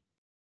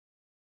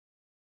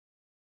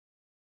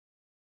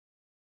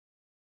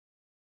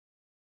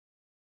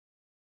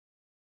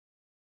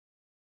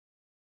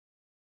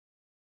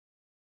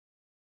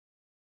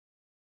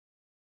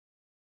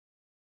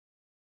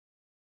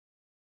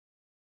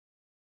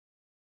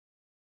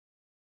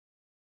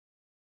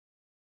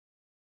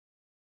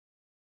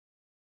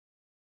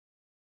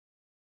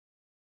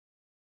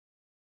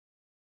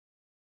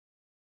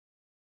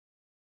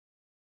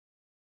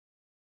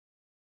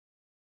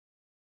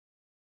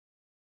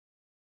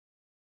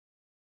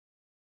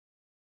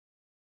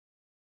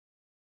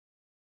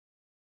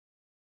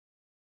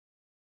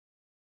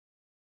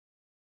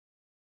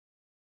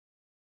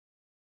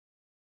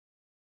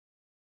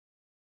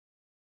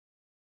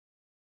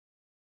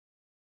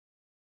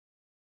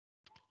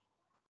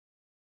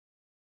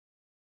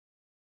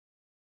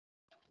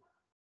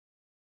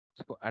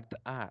 So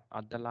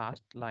at the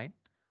last line,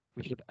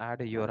 we should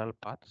add a URL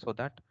path so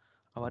that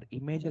our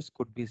images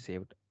could be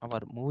saved, our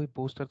movie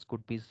posters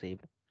could be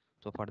saved.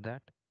 So for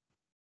that,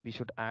 we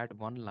should add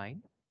one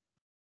line,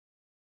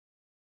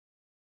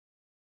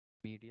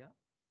 media,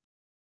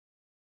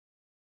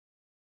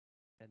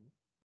 and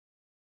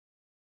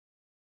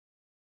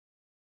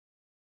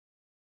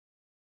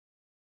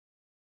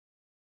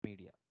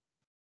media,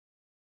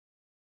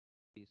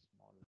 be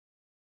small.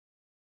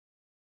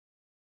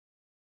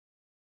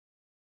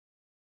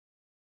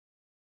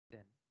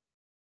 Then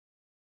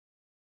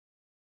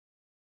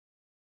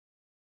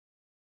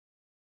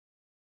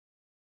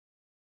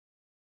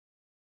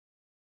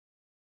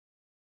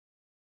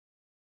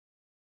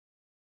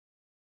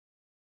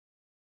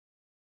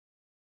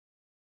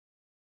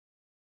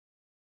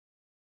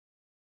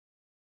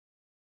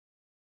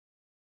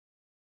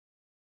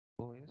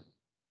OS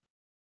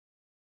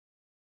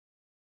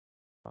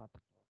path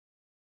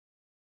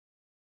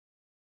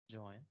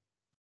join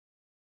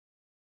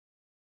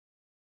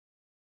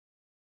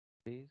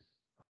base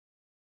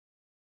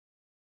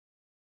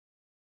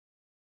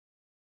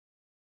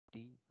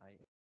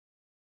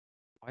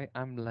Why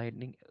I'm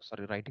writing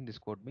this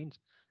code means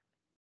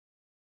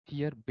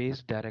here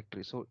base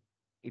directory. So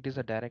it is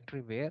a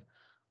directory where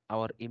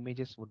our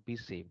images would be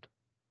saved.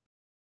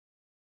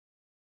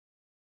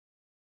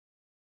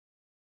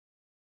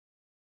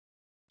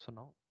 So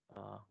now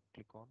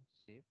click on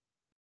save.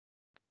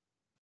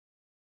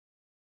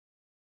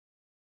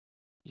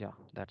 Yeah,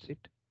 that's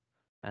it.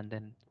 And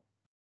then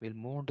we'll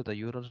move on to the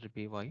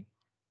urls.py,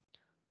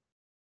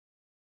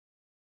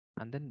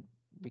 and then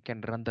we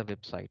can run the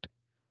website.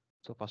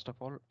 So first of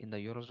all, in the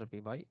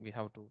urls.py, we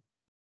have to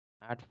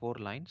add 4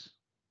 lines.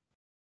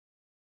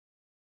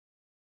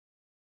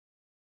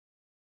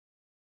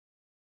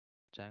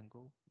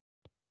 Django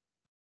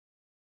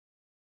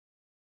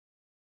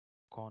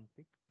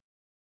config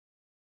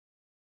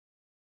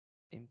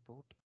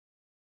import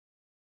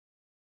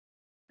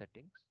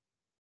settings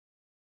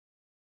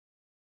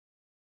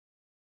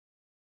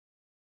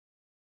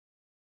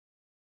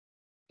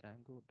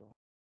Django dot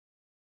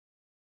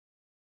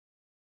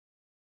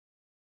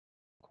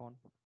conf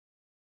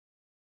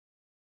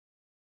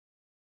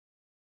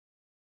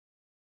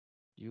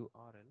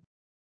url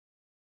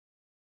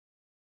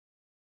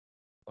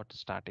dot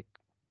static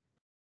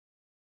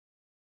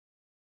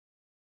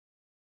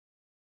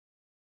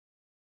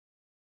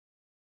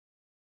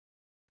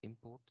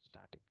import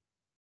static.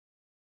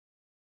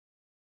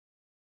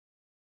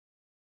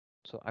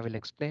 So I will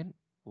explain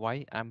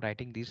why I'm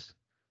writing these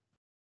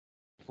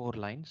 4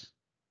 lines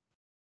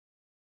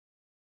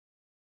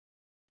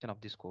of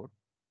this code.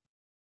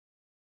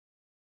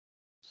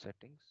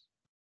 Settings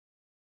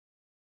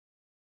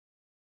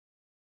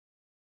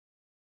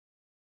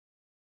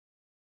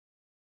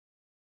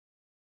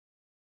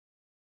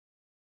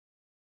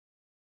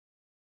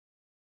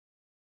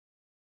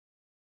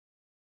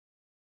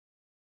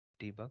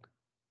debug,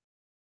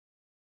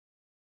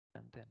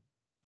 and then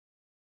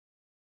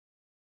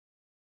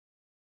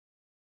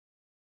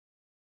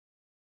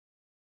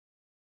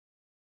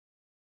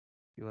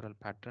URL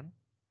pattern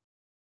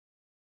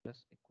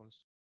plus equals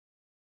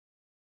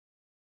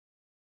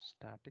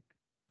static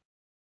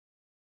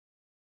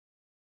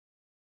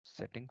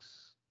settings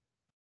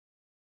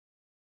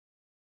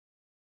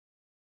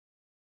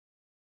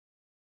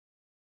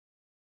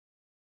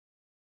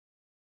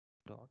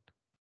dot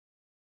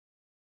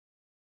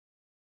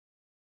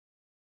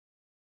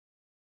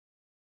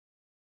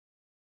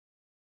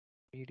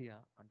media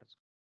underscore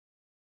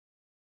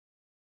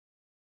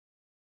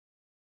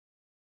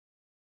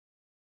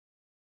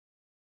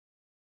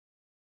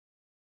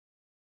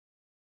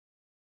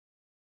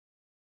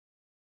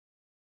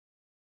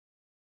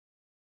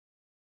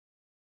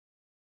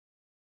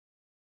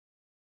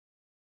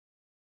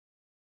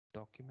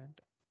document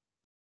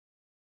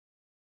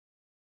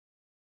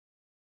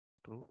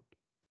true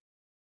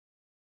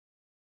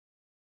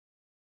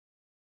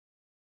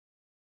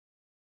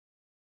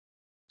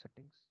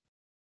settings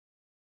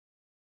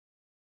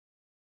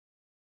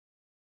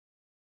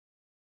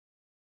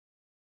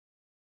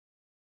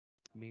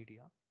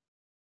media.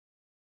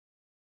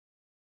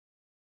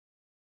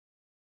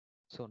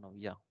 So now,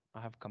 yeah,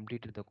 I have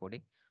completed the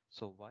coding.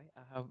 So why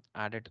I have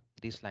added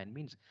this line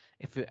means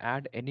if you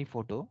add any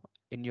photo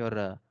in your,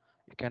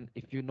 you can,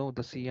 if you know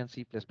the C and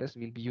C++,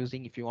 we'll be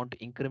using, if you want to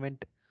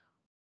increment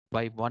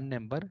by one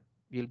number,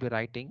 you'll be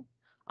writing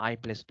I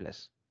plus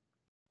plus,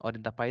 or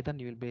in the Python,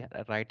 you will be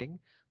writing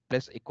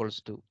plus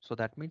equals to. So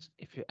that means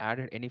if you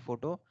added any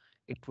photo,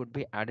 it would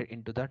be added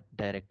into that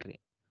directory.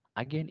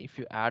 Again, if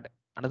you add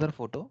another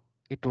photo,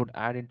 it would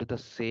add into the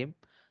same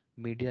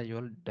media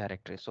URL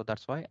directory. So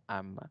that's why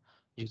I'm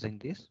using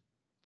this.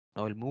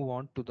 Now we'll move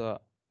on to the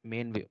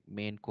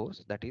main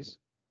course, that is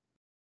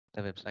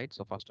the website.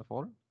 So first of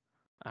all,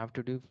 I have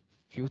to do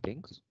few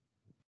things.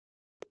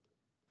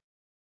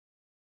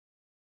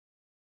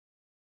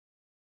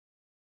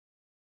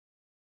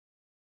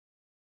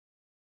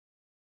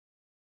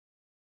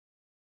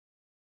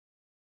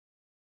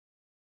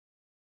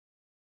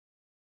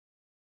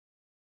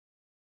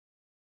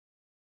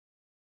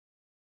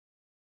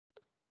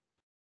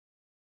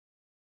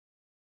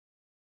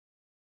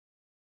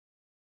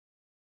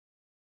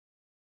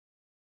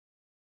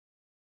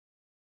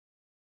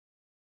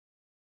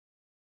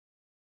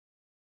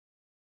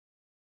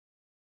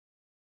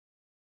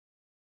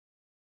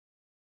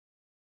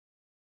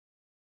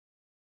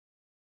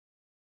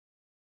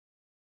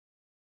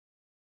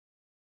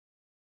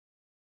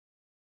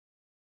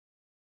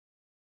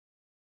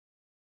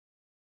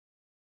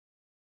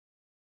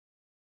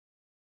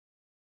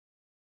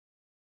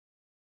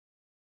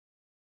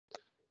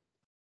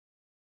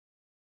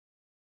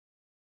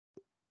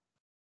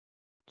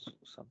 So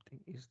something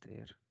is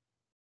there.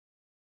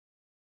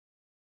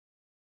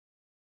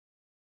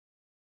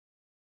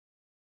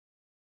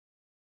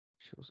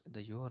 Shows in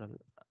the URL.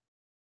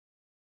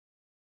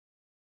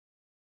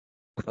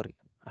 Sorry,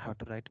 I have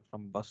to write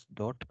from bus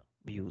dot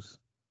views.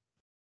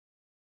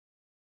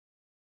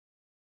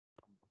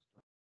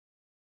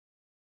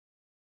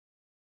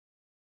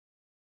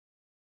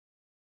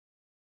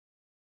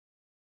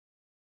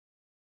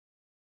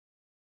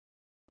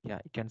 Yeah,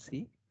 you can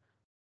see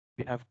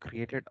we have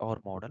created our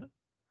model.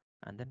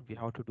 and then we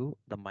have to do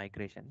the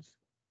migrations.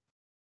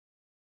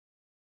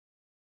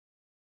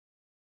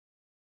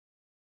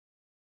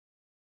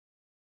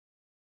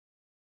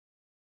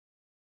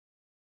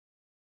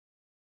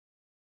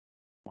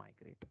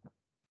 Migrate.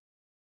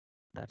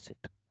 That's it.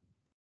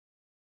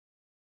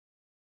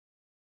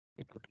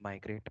 It would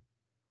migrate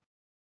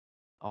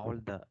all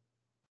the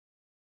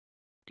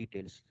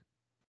details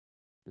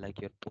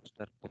like your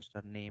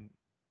poster name,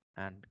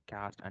 and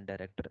cast and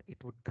director. It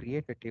would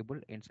create a table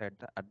inside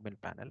the admin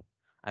panel.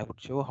 I would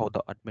show how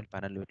the admin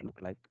panel would look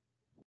like.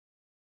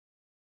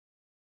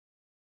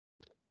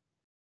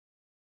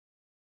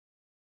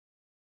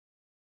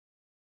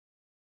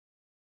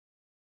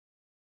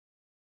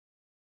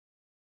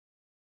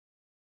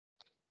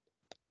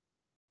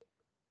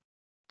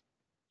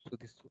 So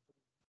this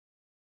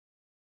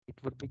it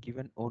would be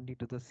given only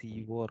to the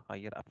CEO or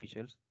higher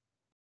officials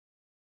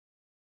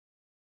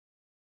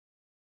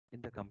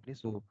in the company.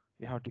 So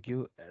we have to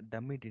give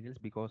dummy details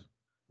because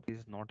this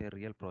is not a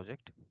real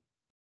project.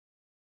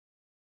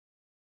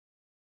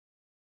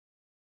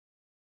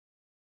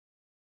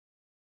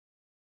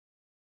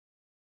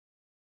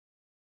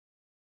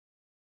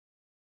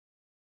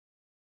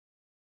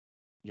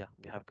 Yeah,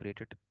 we have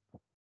created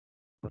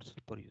for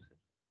super user.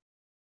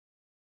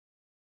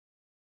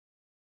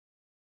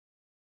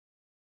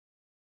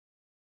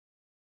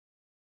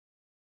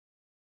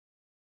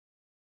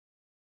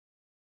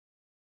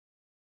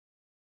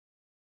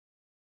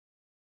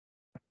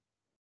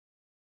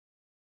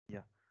 Yeah,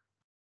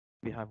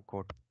 we have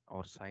got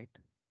our site.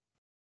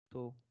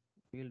 So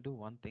we'll do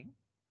one thing.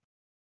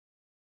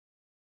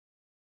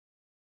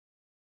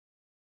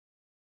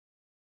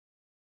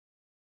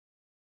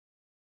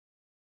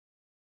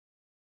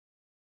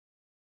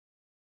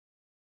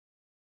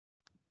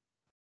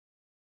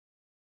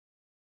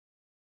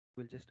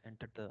 We'll just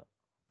enter the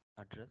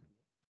address,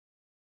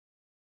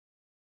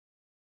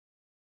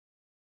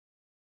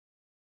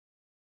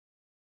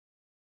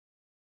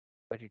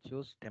 but it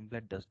shows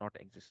template does not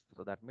exist.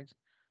 So that means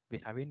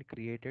we haven't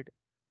created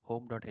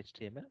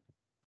home.html.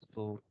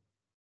 So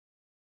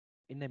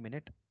in a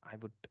minute, I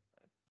would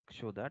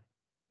show that.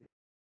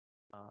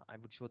 I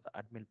would show the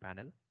admin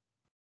panel.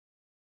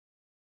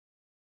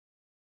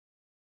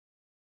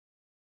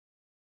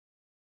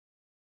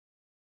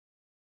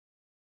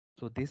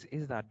 So this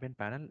is the admin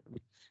panel,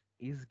 which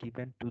is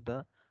given to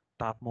the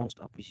topmost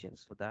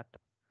officials, so that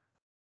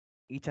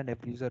each and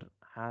every user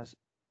has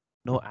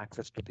no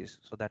access to this.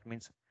 So that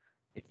means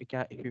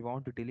if you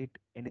want to delete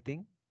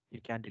anything, you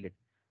can delete.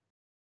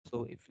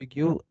 So if you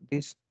give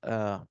this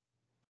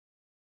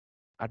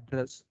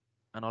address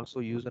and also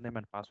username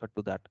and password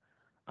to that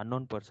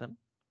unknown person,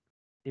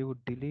 he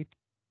would delete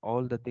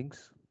all the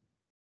things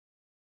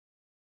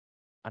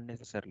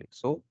unnecessarily.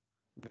 So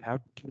we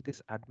have to give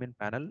this admin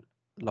panel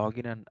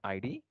login and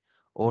ID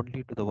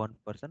only to the one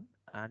person,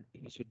 and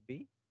he should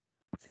be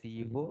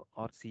CEO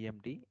or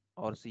CMD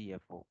or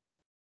CFO.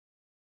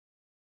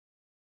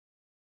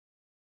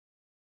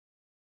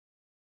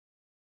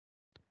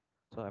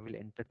 So I will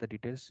enter the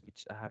details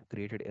which I have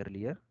created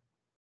earlier.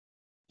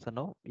 So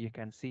now you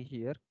can see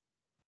here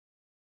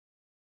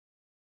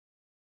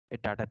a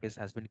database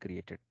has been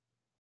created.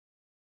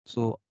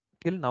 So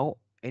till now,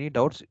 any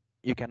doubts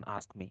you can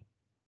ask me.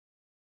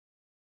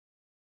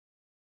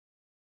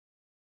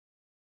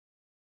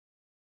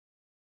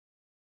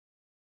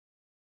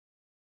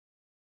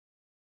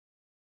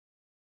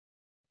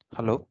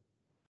 Hello,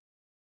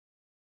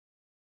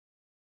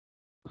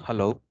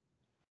 hello.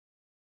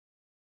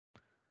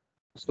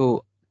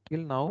 So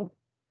till now,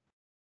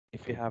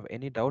 if you have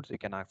any doubts, you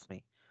can ask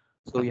me.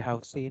 So you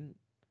have seen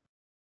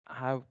I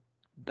have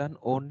done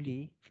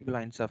only few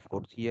lines of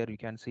code. Here you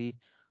can see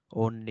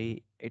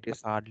only it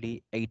is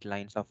hardly 8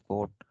 lines of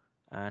code.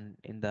 And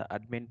in the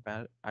admin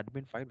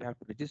file, we have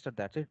to register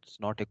that it's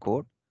not a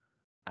code.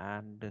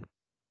 And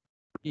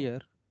here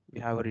we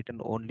have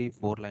written only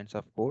 4 lines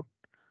of code.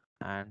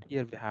 And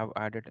here we have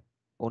added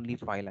only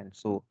 5 lines.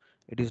 So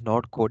it is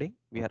not coding.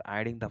 We are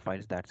adding the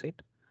files. That's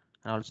it.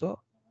 And also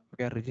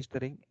we are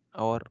registering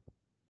our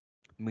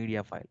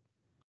media file.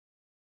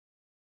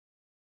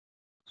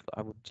 So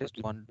I would just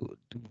want to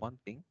do one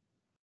thing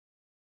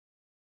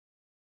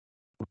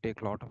to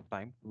take a lot of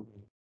time to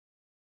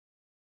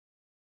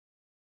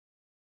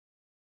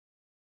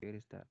where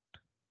is that?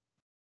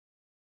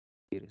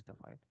 Here is the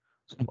file.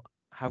 So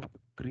I have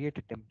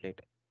created a template.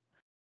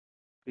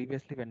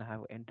 Previously, when I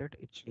have entered,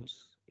 it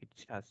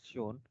has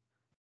shown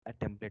a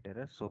template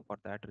error. So for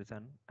that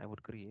reason, I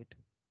would create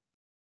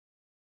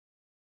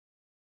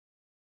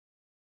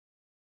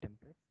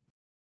template.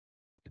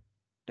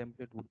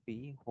 Template would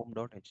be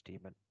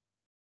home.html.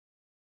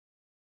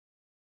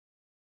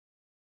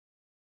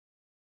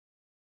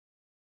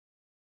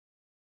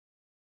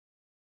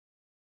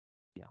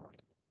 Yeah.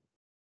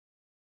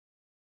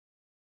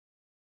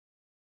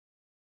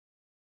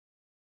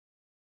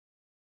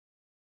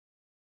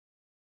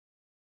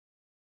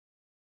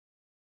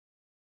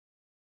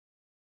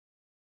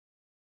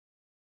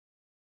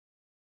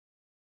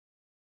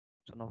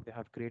 So now we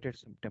have created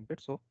some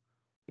template, so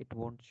it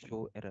won't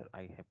show error.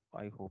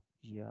 I hope.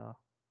 Yeah.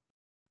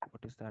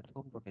 What is that?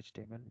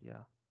 Home.html.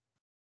 Yeah,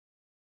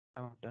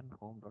 I've done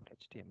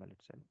home.html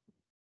itself.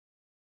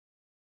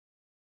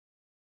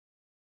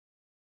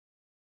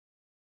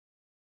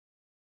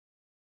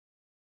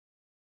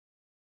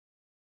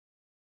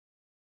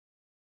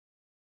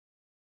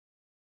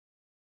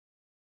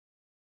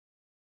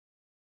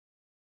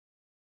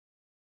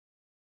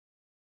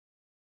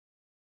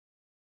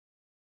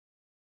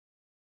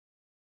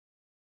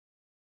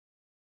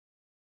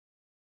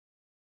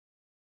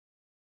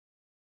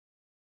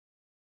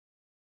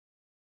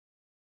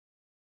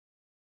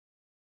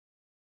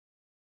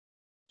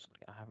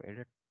 Sorry, I have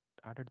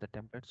added the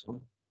template, so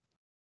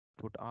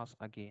it would ask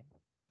again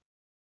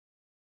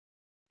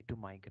to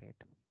migrate.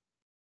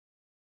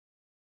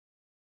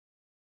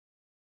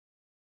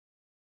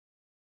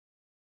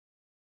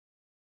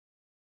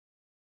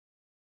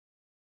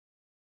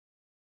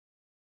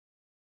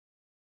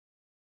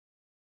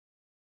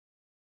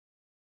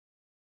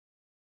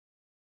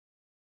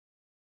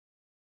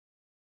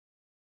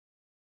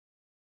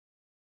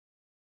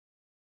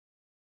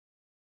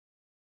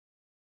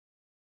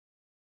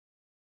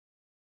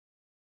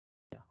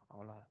 Yeah,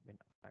 all have been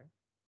applied.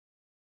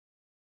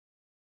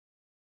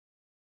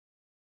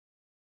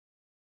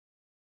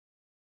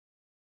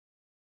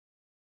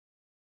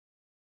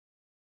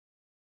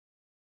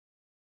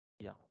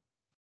 Yeah.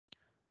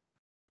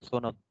 So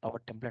now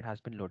our template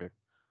has been loaded.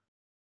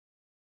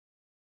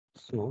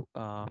 So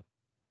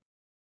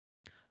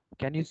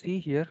can you see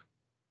here?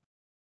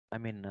 I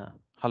mean,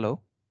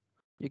 hello.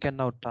 You can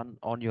now turn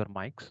on your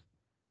mics.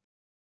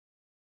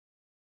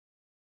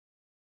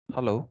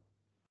 Hello.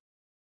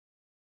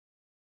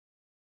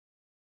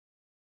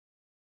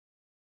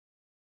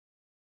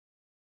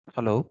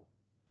 Hello.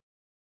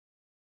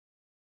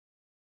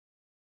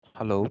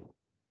 Hello.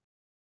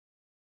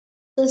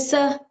 Yes,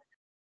 sir.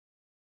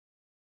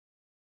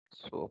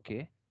 So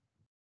okay.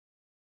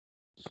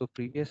 So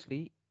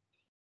previously,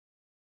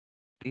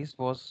 this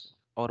was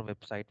our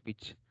website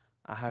which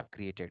I have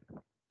created.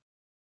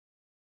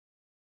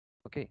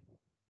 Okay.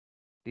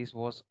 This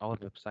was our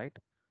website.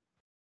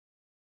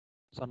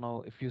 So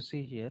now if you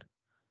see here,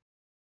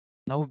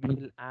 now we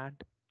will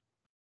add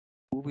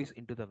movies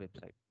into the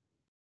website.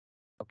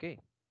 Okay.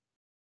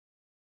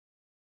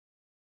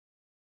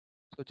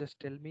 So just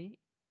tell me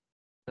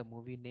the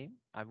movie name.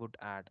 I would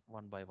add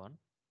one by one.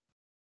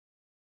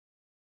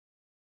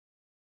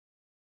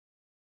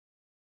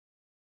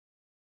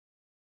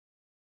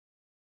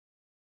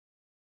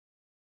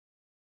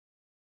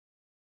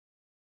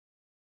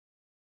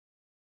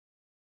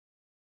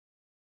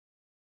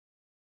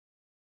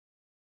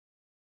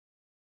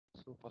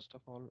 So first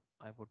of all,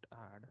 I would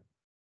add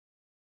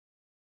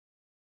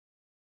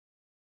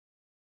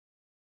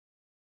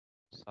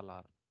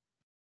Salar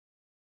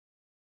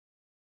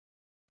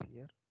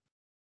here.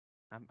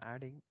 I'm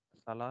adding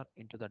Salar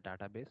into the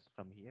database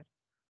from here.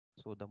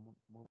 So the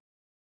movie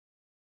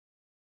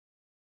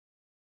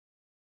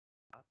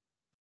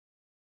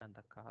and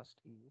the cast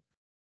is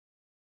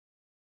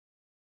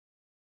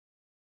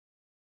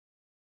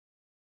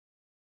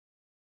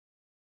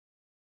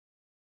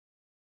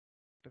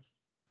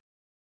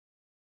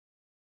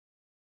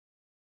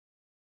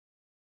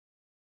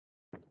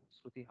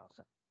Shruti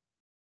Hassan.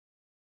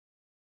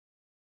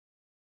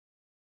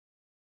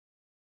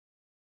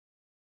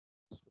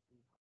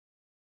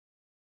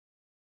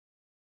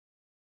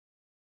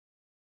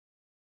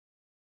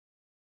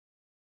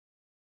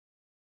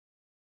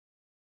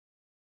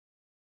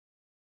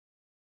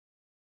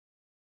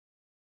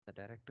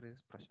 The director is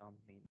Prashant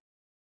Neel.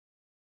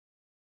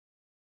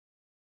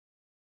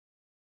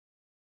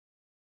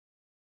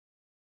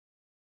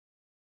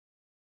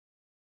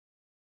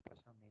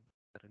 Prashant Neel.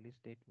 The release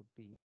date would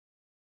be,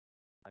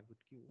 I would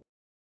give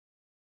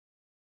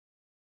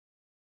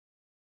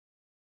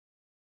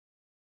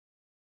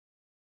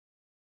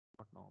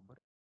not November,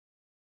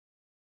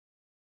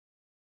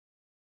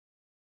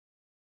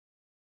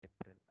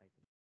 April, I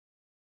think.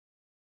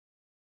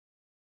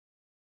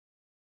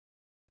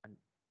 And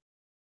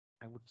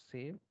I would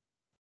save,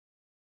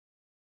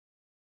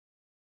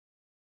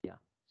 yeah,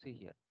 see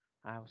here.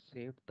 I have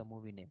saved the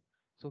movie name.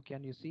 So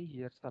can you see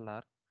here,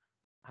 Salar?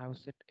 I have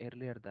said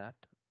earlier that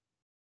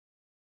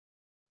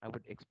I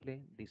would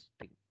explain this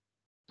thing.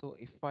 So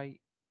if I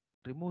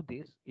remove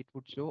this, it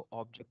would show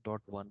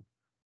object.1,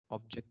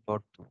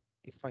 object.2.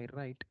 If I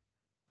write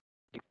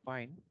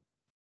define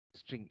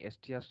string,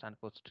 str stand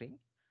for string,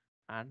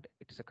 and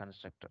it's a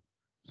constructor.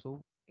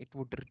 So it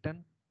would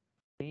return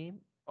name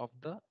of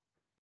the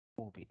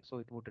movie. So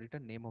it would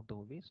return name of the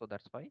movie. So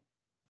that's why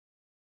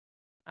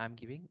I'm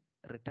giving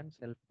return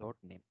self dot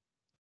name.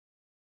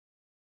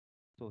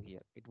 So here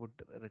it would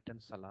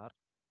return Salar,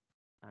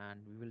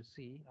 and we will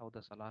see how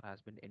the Salar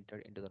has been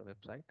entered into the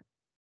website.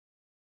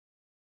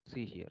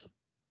 See here.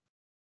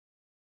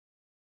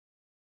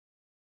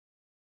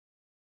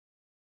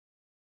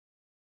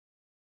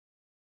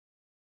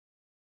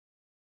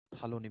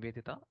 Hello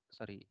Nivedita,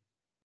 sorry,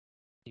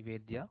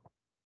 Nivedya.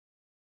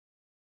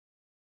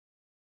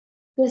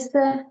 Yes,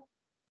 sir.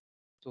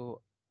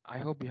 So I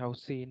hope you have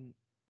seen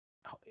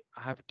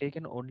I have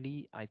taken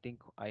only, I think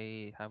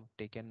I have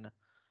taken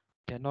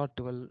 10 or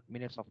 12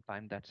 minutes of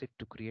time. That's it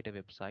to create a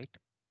website.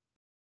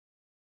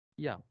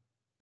 Yeah,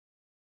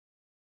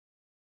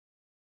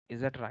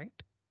 is that right?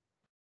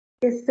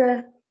 Yes,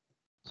 sir.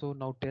 So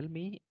now tell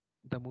me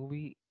the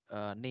movie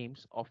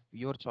names of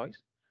your choice.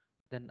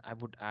 Then I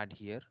would add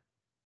here.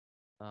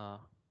 Uh,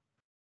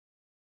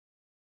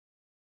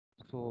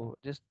 so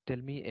just tell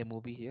me a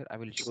movie here. I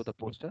will show the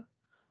poster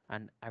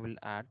and I will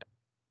add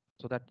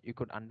so that you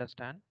could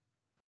understand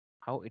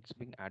how it's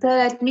being So added.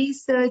 let me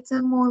search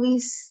some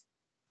movies.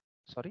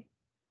 Sorry.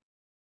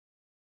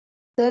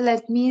 So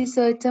let me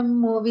search some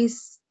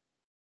movies.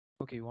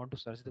 Okay, you want to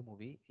search the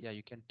movie? Yeah,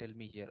 you can tell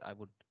me here. I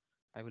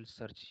will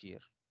search here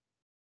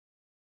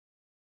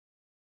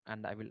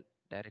and I will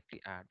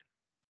directly add.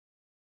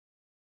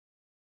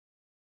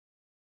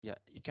 Yeah,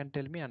 you can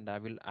tell me and I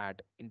will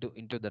add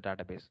into the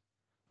database.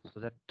 So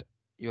that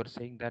you're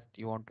saying that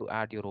you want to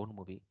add your own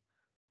movie.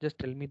 Just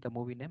tell me the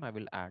movie name. I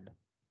will add.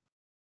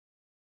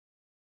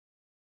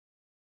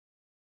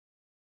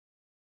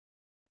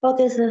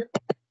 Okay, sir.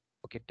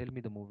 Okay, tell me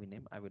the movie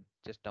name. I will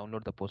just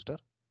download the poster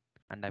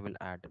and I will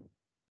add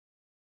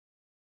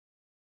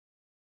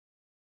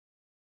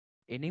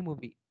any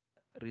movie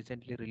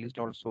recently released.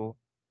 Also,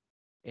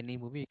 any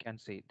movie you can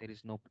say. There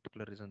is no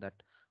particular reason that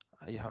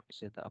you have to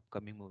say the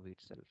upcoming movie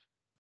itself.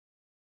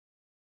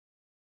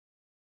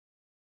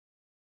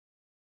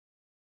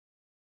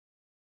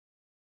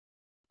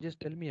 Just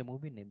tell me a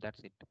movie name. That's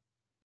it.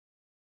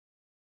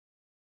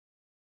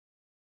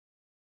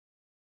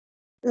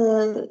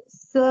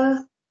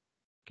 Sir,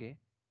 Okay,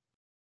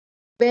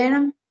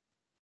 Venom.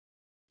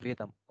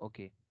 Vedam.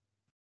 Okay,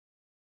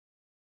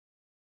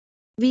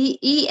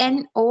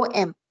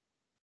 Venom.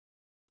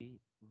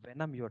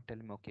 Venom. You're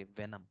telling me. Okay,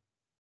 Venom.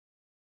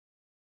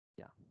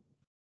 Yeah.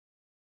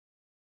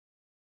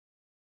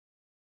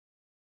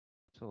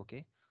 So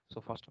okay. So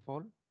first of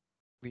all,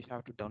 we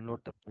have to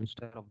download the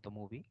poster of the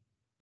movie.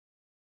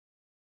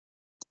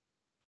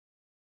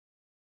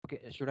 Okay,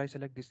 should I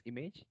select this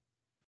image?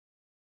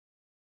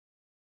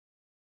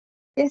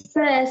 Yes,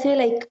 sir. As you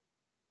like.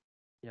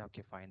 Yeah,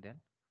 okay, fine then.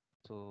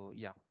 So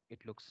yeah, it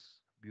looks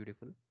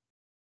beautiful.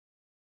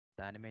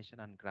 The animation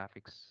and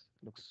graphics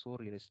looks so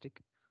realistic.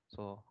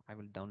 So I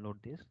will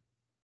download this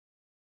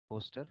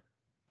poster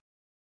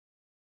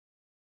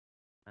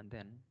and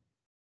then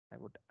I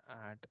would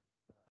add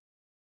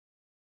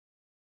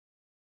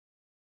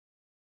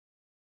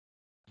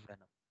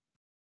Venom.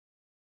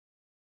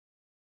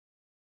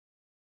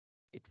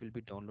 It will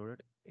be downloaded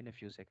in a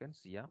few seconds.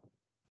 Yeah.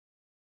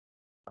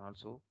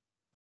 Also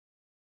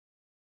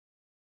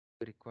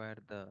we require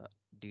the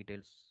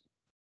details.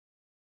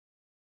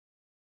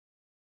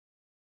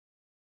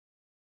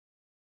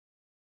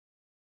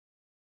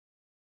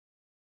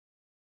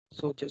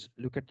 So just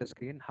look at the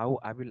screen how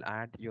I will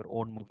add your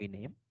own movie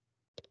name.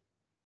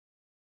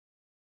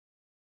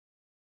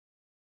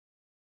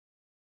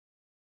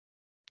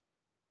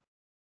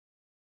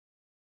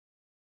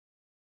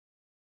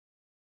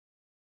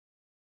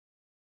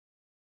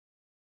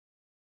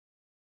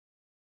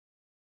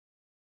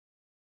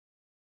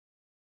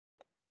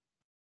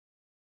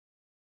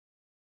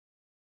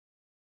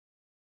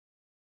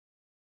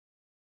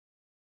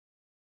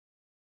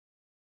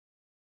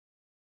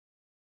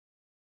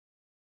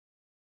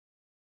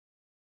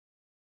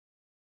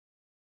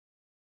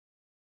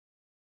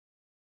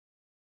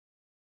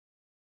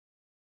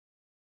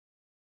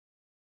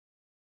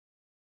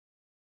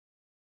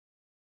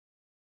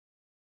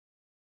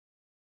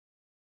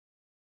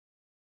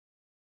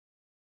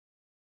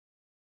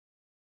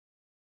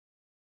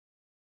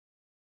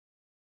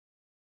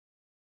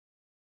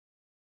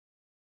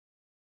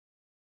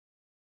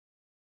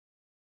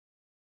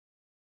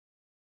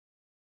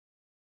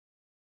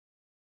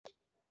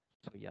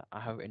 So yeah, I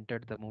have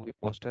entered the movie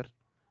poster,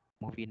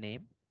 movie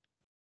name.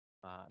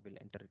 I will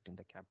enter it in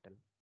the capital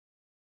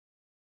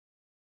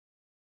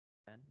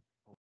and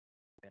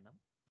Venom.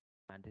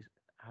 And this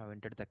I have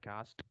entered the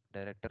cast,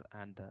 director,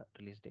 and the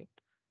release date.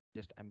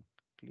 Just I'm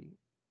quickly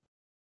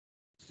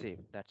save.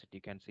 That's it.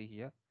 You can see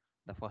here.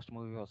 The first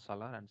movie was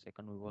Salar, and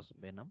second movie was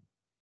Venom.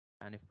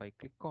 And if I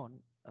click on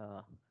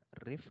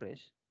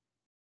refresh,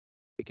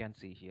 you can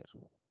see here.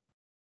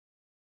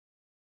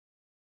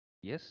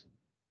 Yes.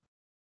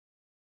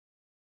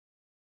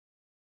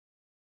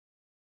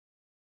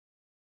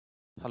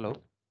 Hello.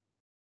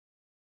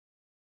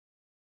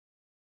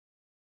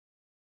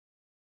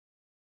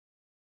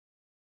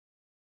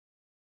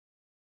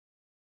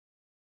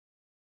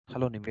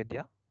 Hello,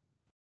 Nivedya.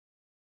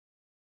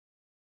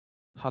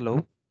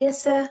 Hello.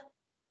 Yes, sir.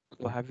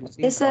 So have you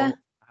seen Yes, sir. how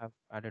I have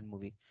added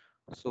movie?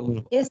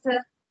 So Yes, sir.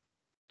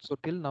 so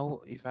till now,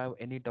 if I have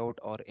any doubt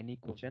or any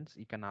questions,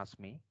 you can ask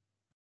me.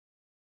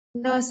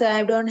 No, sir.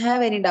 I don't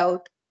have any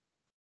doubt.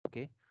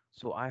 Okay.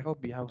 So I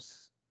hope we have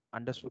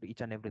understood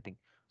each and everything.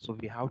 So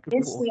we have to do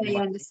Yes, sir. only I one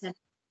thing, understand.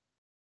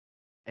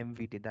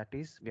 MVT. That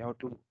is, we have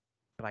to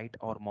write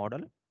our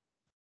model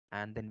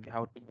and then we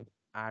have to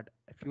add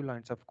a few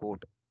lines of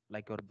code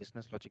like your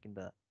business logic in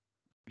the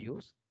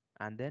views,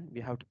 and then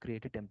we have to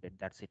create a template.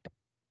 That's it.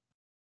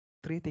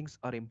 Three things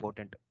are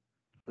important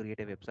to create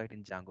a website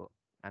in Django,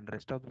 and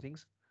rest of the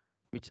things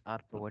which are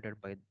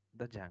provided by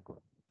the Django.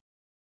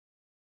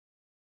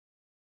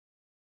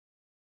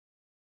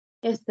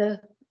 Yes, sir.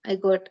 I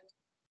got.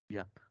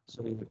 Yeah.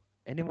 So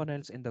anyone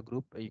else in the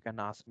group, you can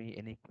ask me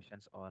any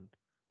questions on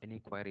any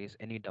queries,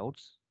 any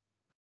doubts,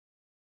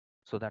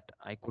 so that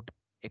I could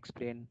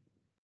explain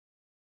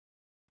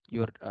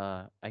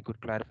I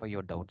could clarify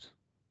your doubts.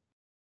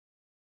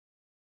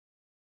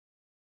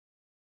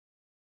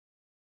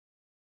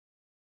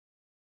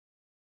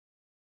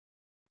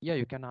 Yeah,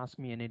 you can ask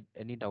me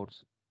any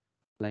doubts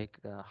like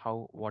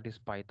what is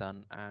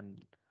Python and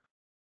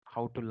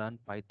how to learn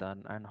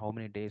Python and how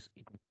many days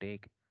it would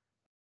take.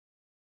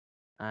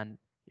 And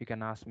you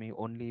can ask me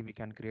only we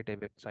can create a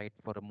website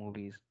for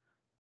movies,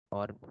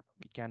 or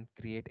we can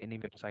create any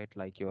website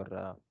like your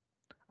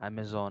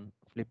Amazon,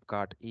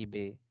 Flipkart,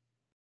 eBay.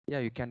 Yeah,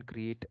 you can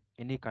create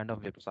any kind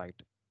of website,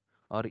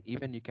 or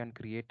even you can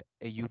create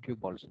a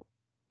YouTube also.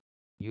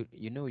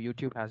 You know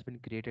YouTube has been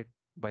created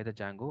by the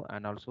Django,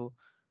 and also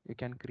you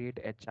can create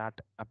a chat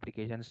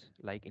applications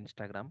like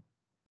Instagram,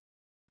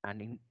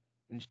 and in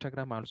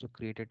Instagram also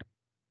created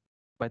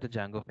by the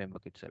Django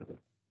framework itself.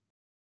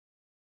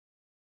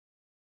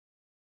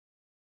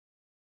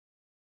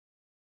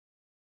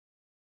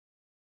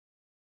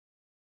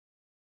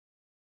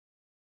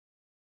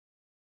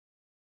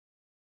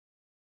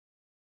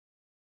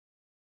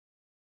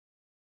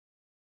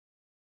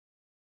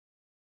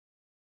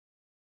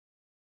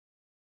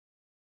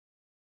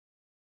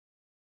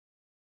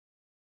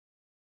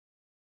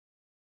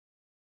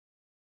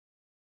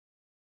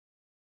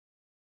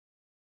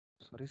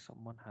 Sorry,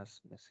 someone has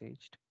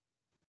messaged.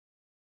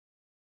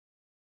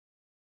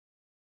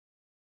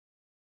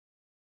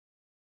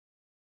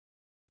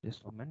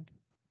 Just a moment.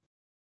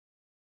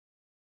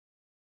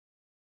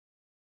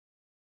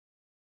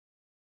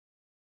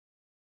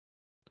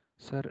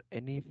 Sir,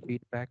 any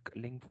feedback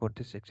link for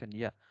this section?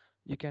 Yeah,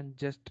 you can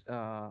just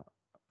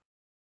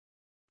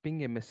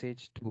ping a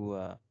message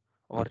to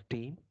our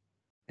team.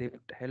 They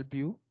would help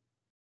you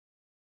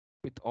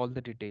with all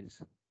the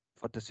details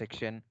for the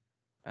section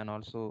and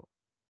also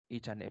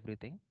each and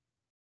everything.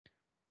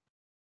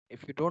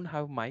 If you don't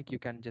have mic, you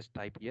can just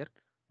type here,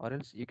 or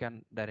else you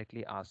can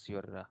directly ask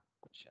your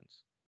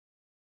questions.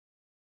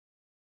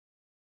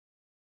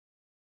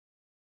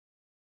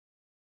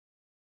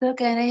 Sir,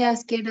 can I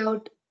ask a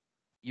doubt?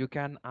 You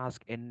can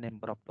ask n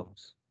number of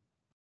doubts.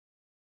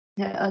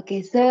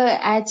 Okay, sir.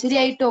 Actually,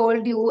 I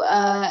told you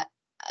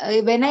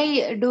when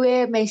I do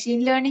a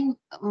machine learning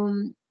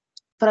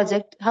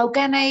project, how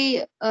can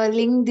I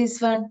link this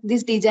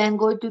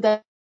Django to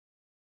that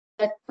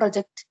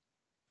project?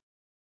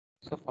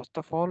 So first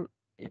of all,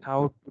 you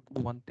have to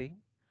do one thing.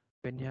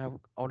 When you have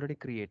already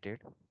created,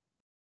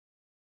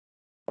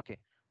 okay,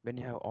 when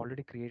you have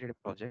already created a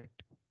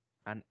project,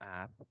 an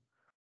app,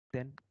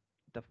 then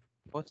the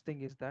first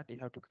thing is that you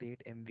have to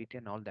create MVT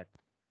and all that.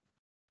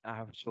 I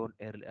have shown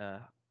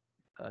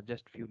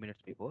just few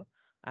minutes before.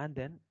 And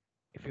then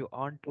if you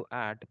want to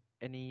add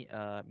any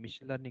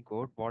machine learning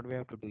code, what we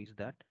have to do is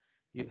that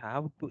you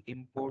have to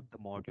import the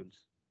modules.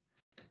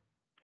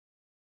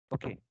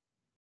 Okay.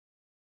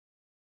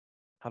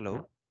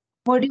 Hello.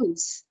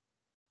 Modules.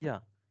 Yeah.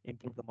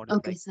 Import the modules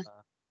Okay, like sir.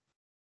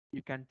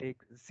 you can take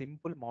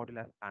simple module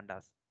as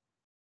pandas.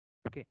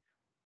 Okay.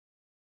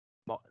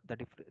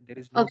 There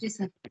is no Okay,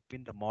 sir. difference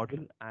between the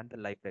module and the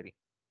library.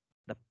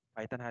 The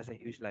Python has a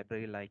huge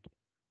library like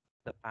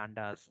the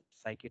pandas,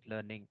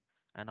 scikit-learning,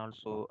 and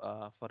also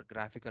for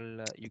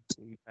graphical, you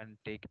can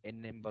take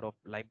n number of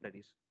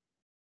libraries.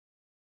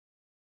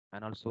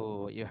 And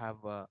also you have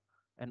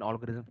an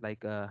algorithm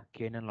like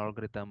Canaan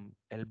algorithm,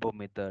 elbow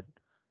method,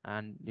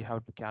 and you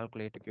have to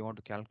calculate if you want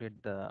to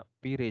calculate the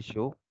p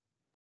ratio.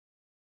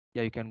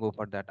 Yeah, you can go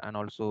for that, and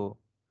also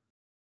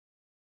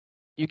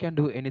you can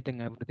do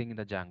anything, everything in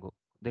the Django.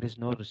 There is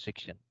no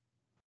restriction,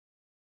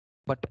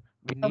 but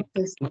we need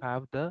Okay, sir. to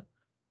have the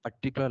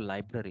particular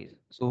libraries.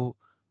 So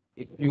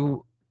if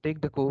you take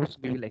the course,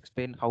 we will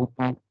explain how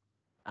to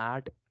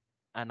add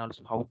and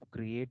also how to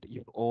create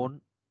your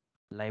own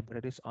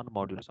libraries on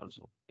modules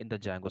also in the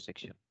Django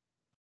section.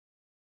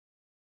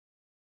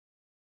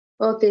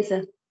 Okay,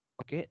 sir.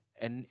 Okay,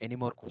 and any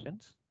more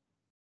questions?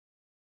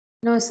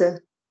 No, sir.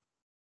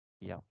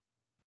 Yeah.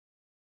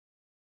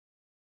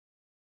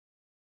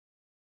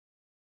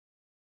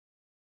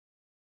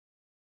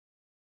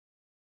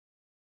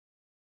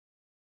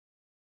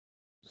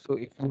 So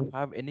if you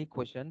have any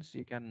questions,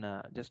 you can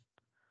just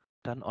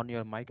turn on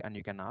your mic and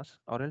you can ask,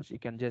 or else you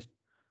can just,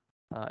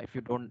 if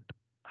you don't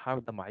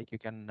have the mic, you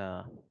can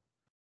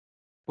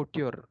put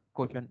your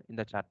question in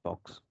the chat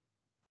box.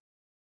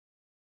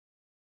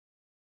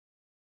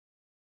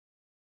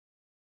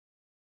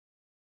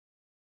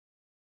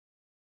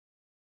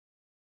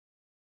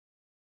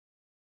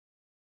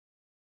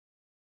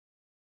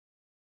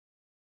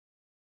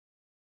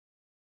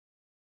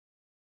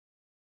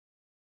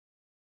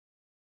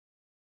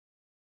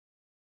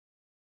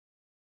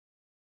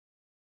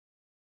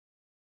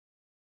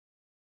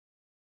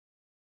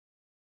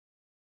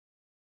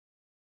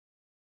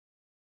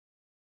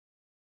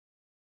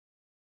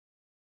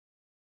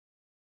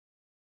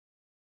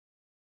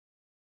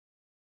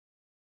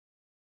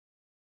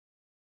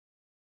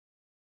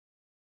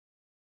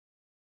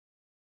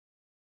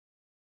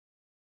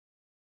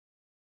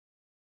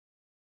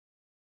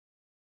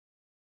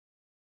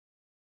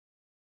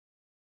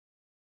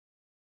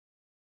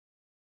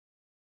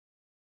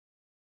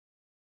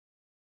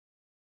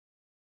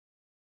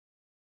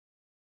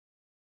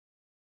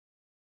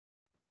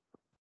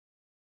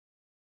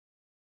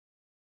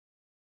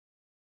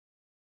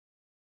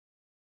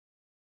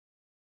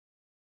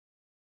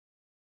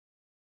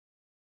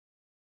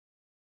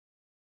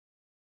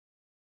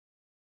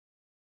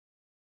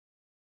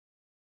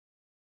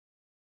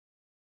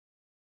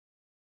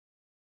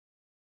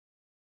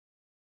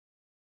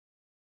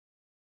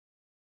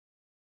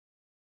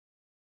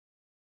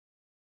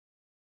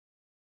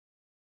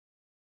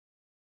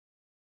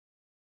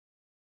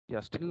 Yeah,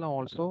 still now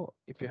also,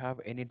 if you have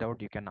any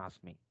doubt, you can ask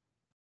me.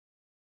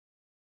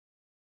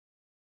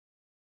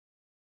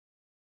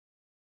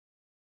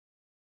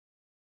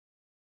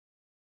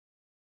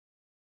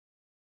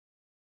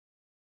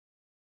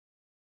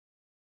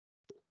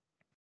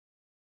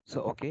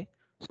 So, okay.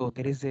 So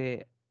there is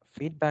a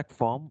feedback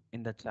form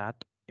in the chat.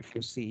 If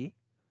you see,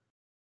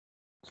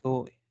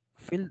 so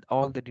fill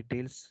all the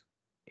details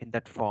in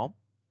that form.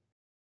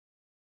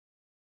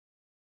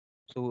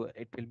 So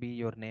it will be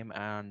your name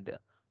and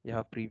you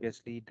have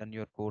previously done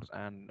your course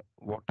and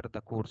what are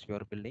the course you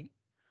are building.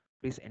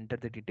 Please enter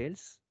the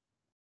details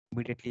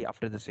immediately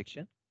after the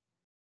section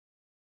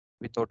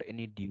without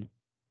any due.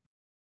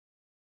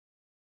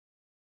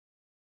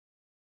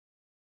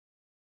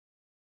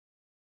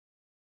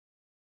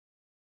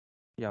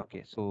 Yeah,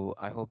 okay. So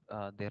I hope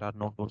there are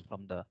no notes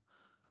from the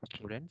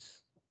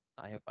students.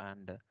 I hope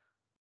and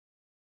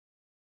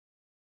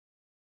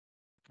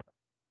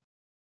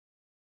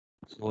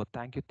so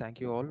thank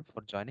you all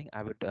for joining.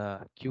 I would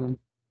cue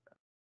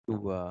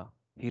to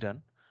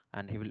Hiran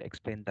and he will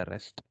explain the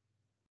rest.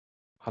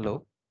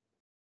 Hello.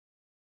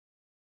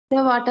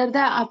 So what are the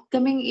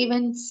upcoming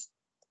events?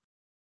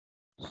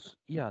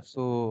 Yeah,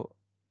 so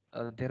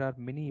there are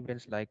many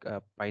events like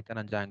Python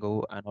and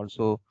Django, and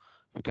also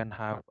you can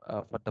have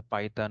for the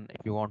Python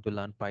if you want to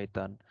learn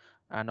Python,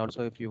 and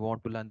also if you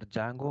want to learn the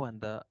Django and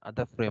the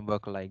other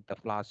framework like the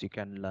Flask, you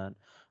can learn.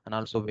 And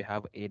also we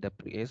have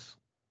AWS,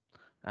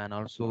 and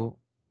also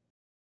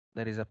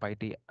there is a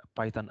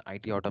Python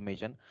IT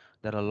automation.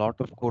 There are a lot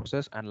of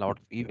courses and a lot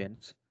of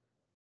events,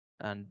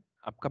 and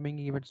upcoming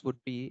events would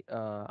be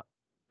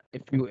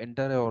if you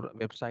enter our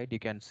website, you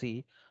can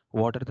see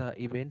what are the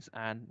events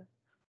and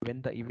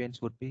when the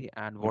events would be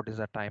and what is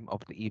the time of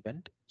the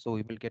event. So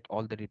you will get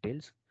all the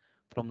details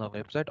from the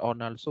website, or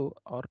also,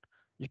 or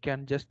you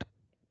can just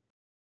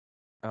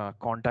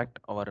contact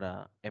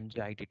our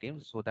MGIT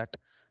team so that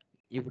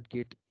you would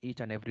get each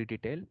and every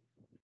detail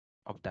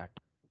of that.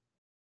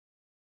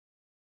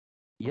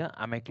 Yeah,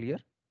 am I clear?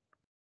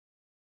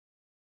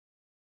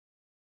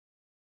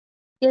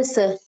 Yes,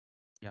 sir.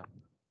 Yeah.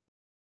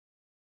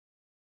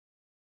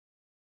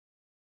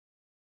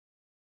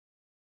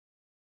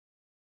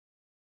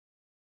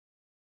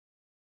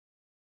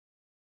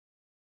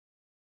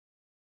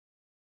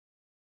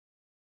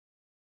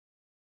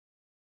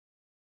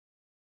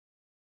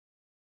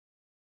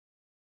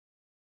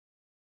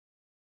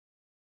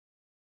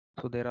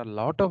 So there are a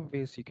lot of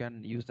ways you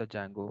can use the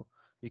Django.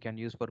 You can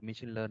use for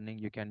machine learning.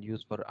 You can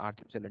use for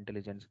artificial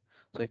intelligence.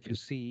 So if you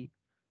see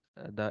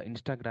the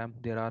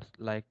Instagram, there are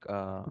like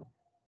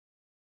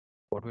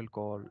what we'll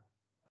call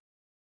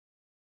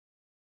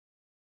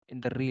in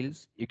the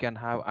reels. You can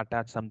have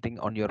attach something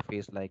on your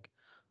face like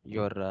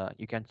your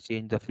you can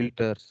change the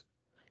filters.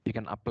 You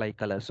can apply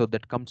color. So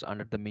that comes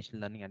under the machine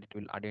learning and it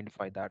will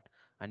identify that.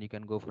 And you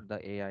can go for the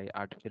AI,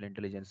 artificial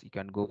intelligence. You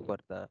can go for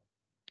the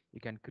you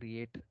can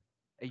create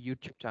a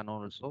YouTube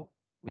channel also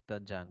with the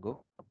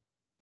Django.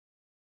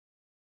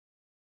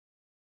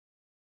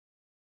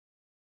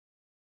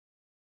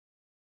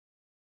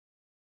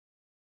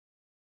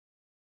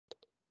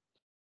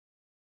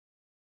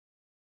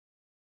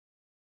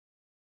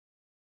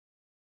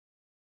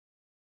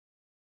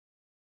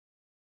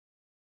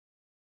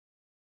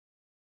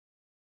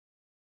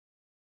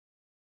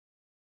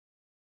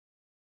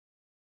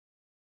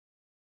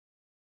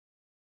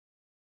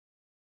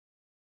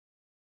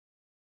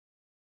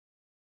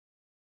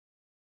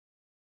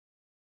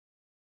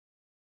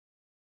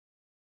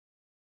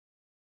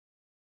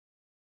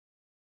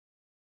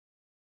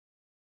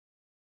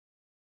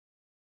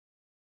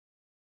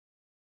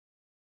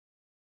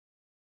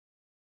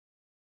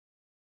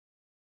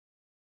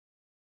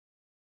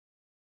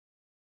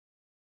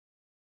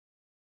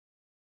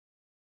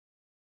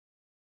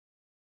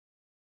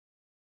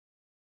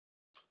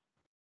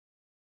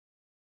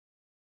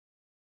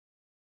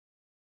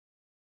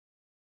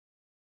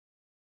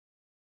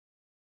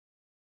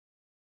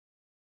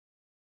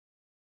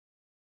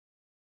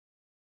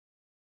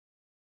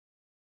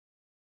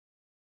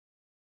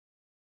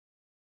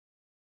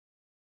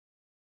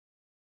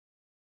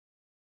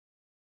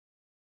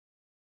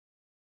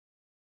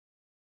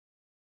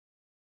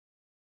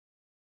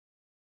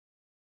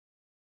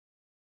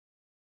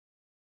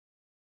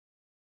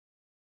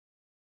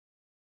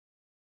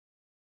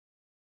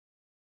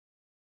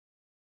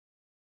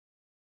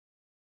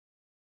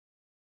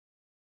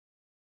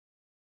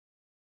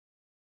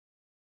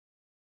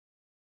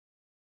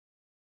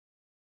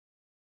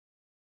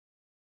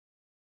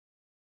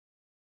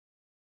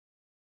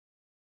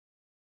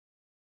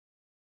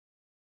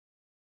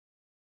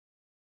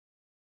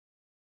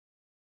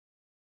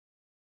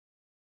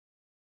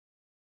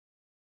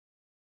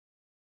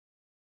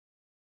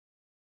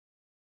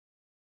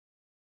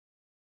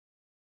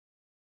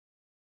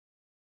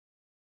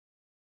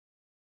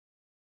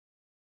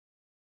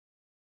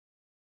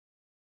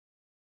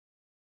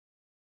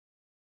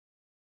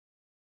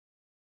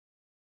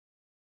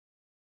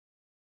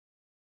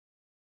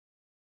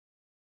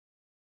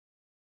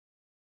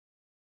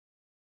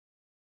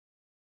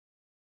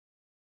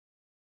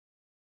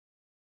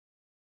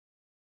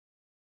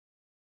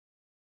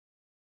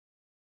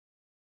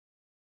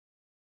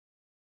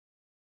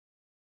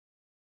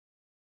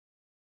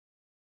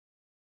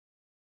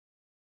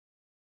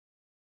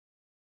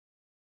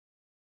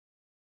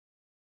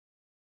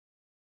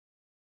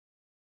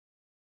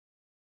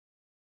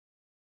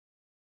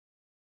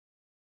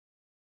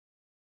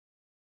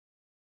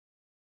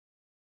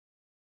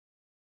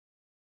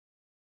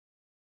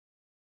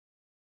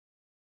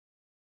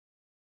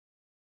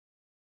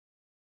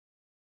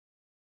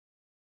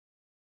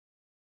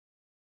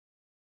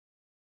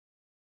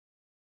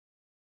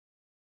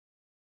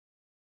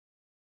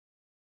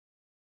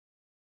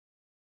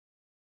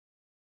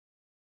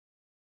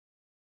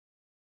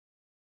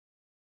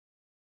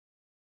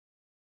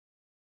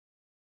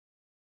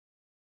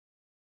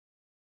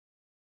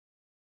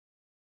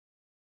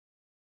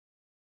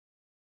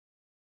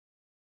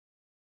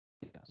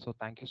 So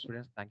thank you,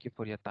 students. Thank you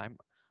for your time,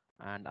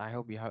 and I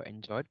hope you have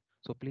enjoyed.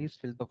 So please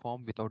fill the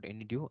form without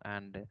any due,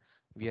 and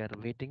we are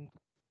waiting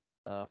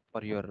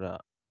for your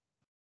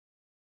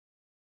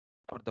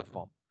for the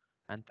form.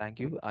 And thank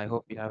you. I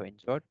hope you have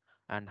enjoyed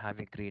and have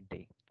a great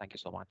day. Thank you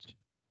so much.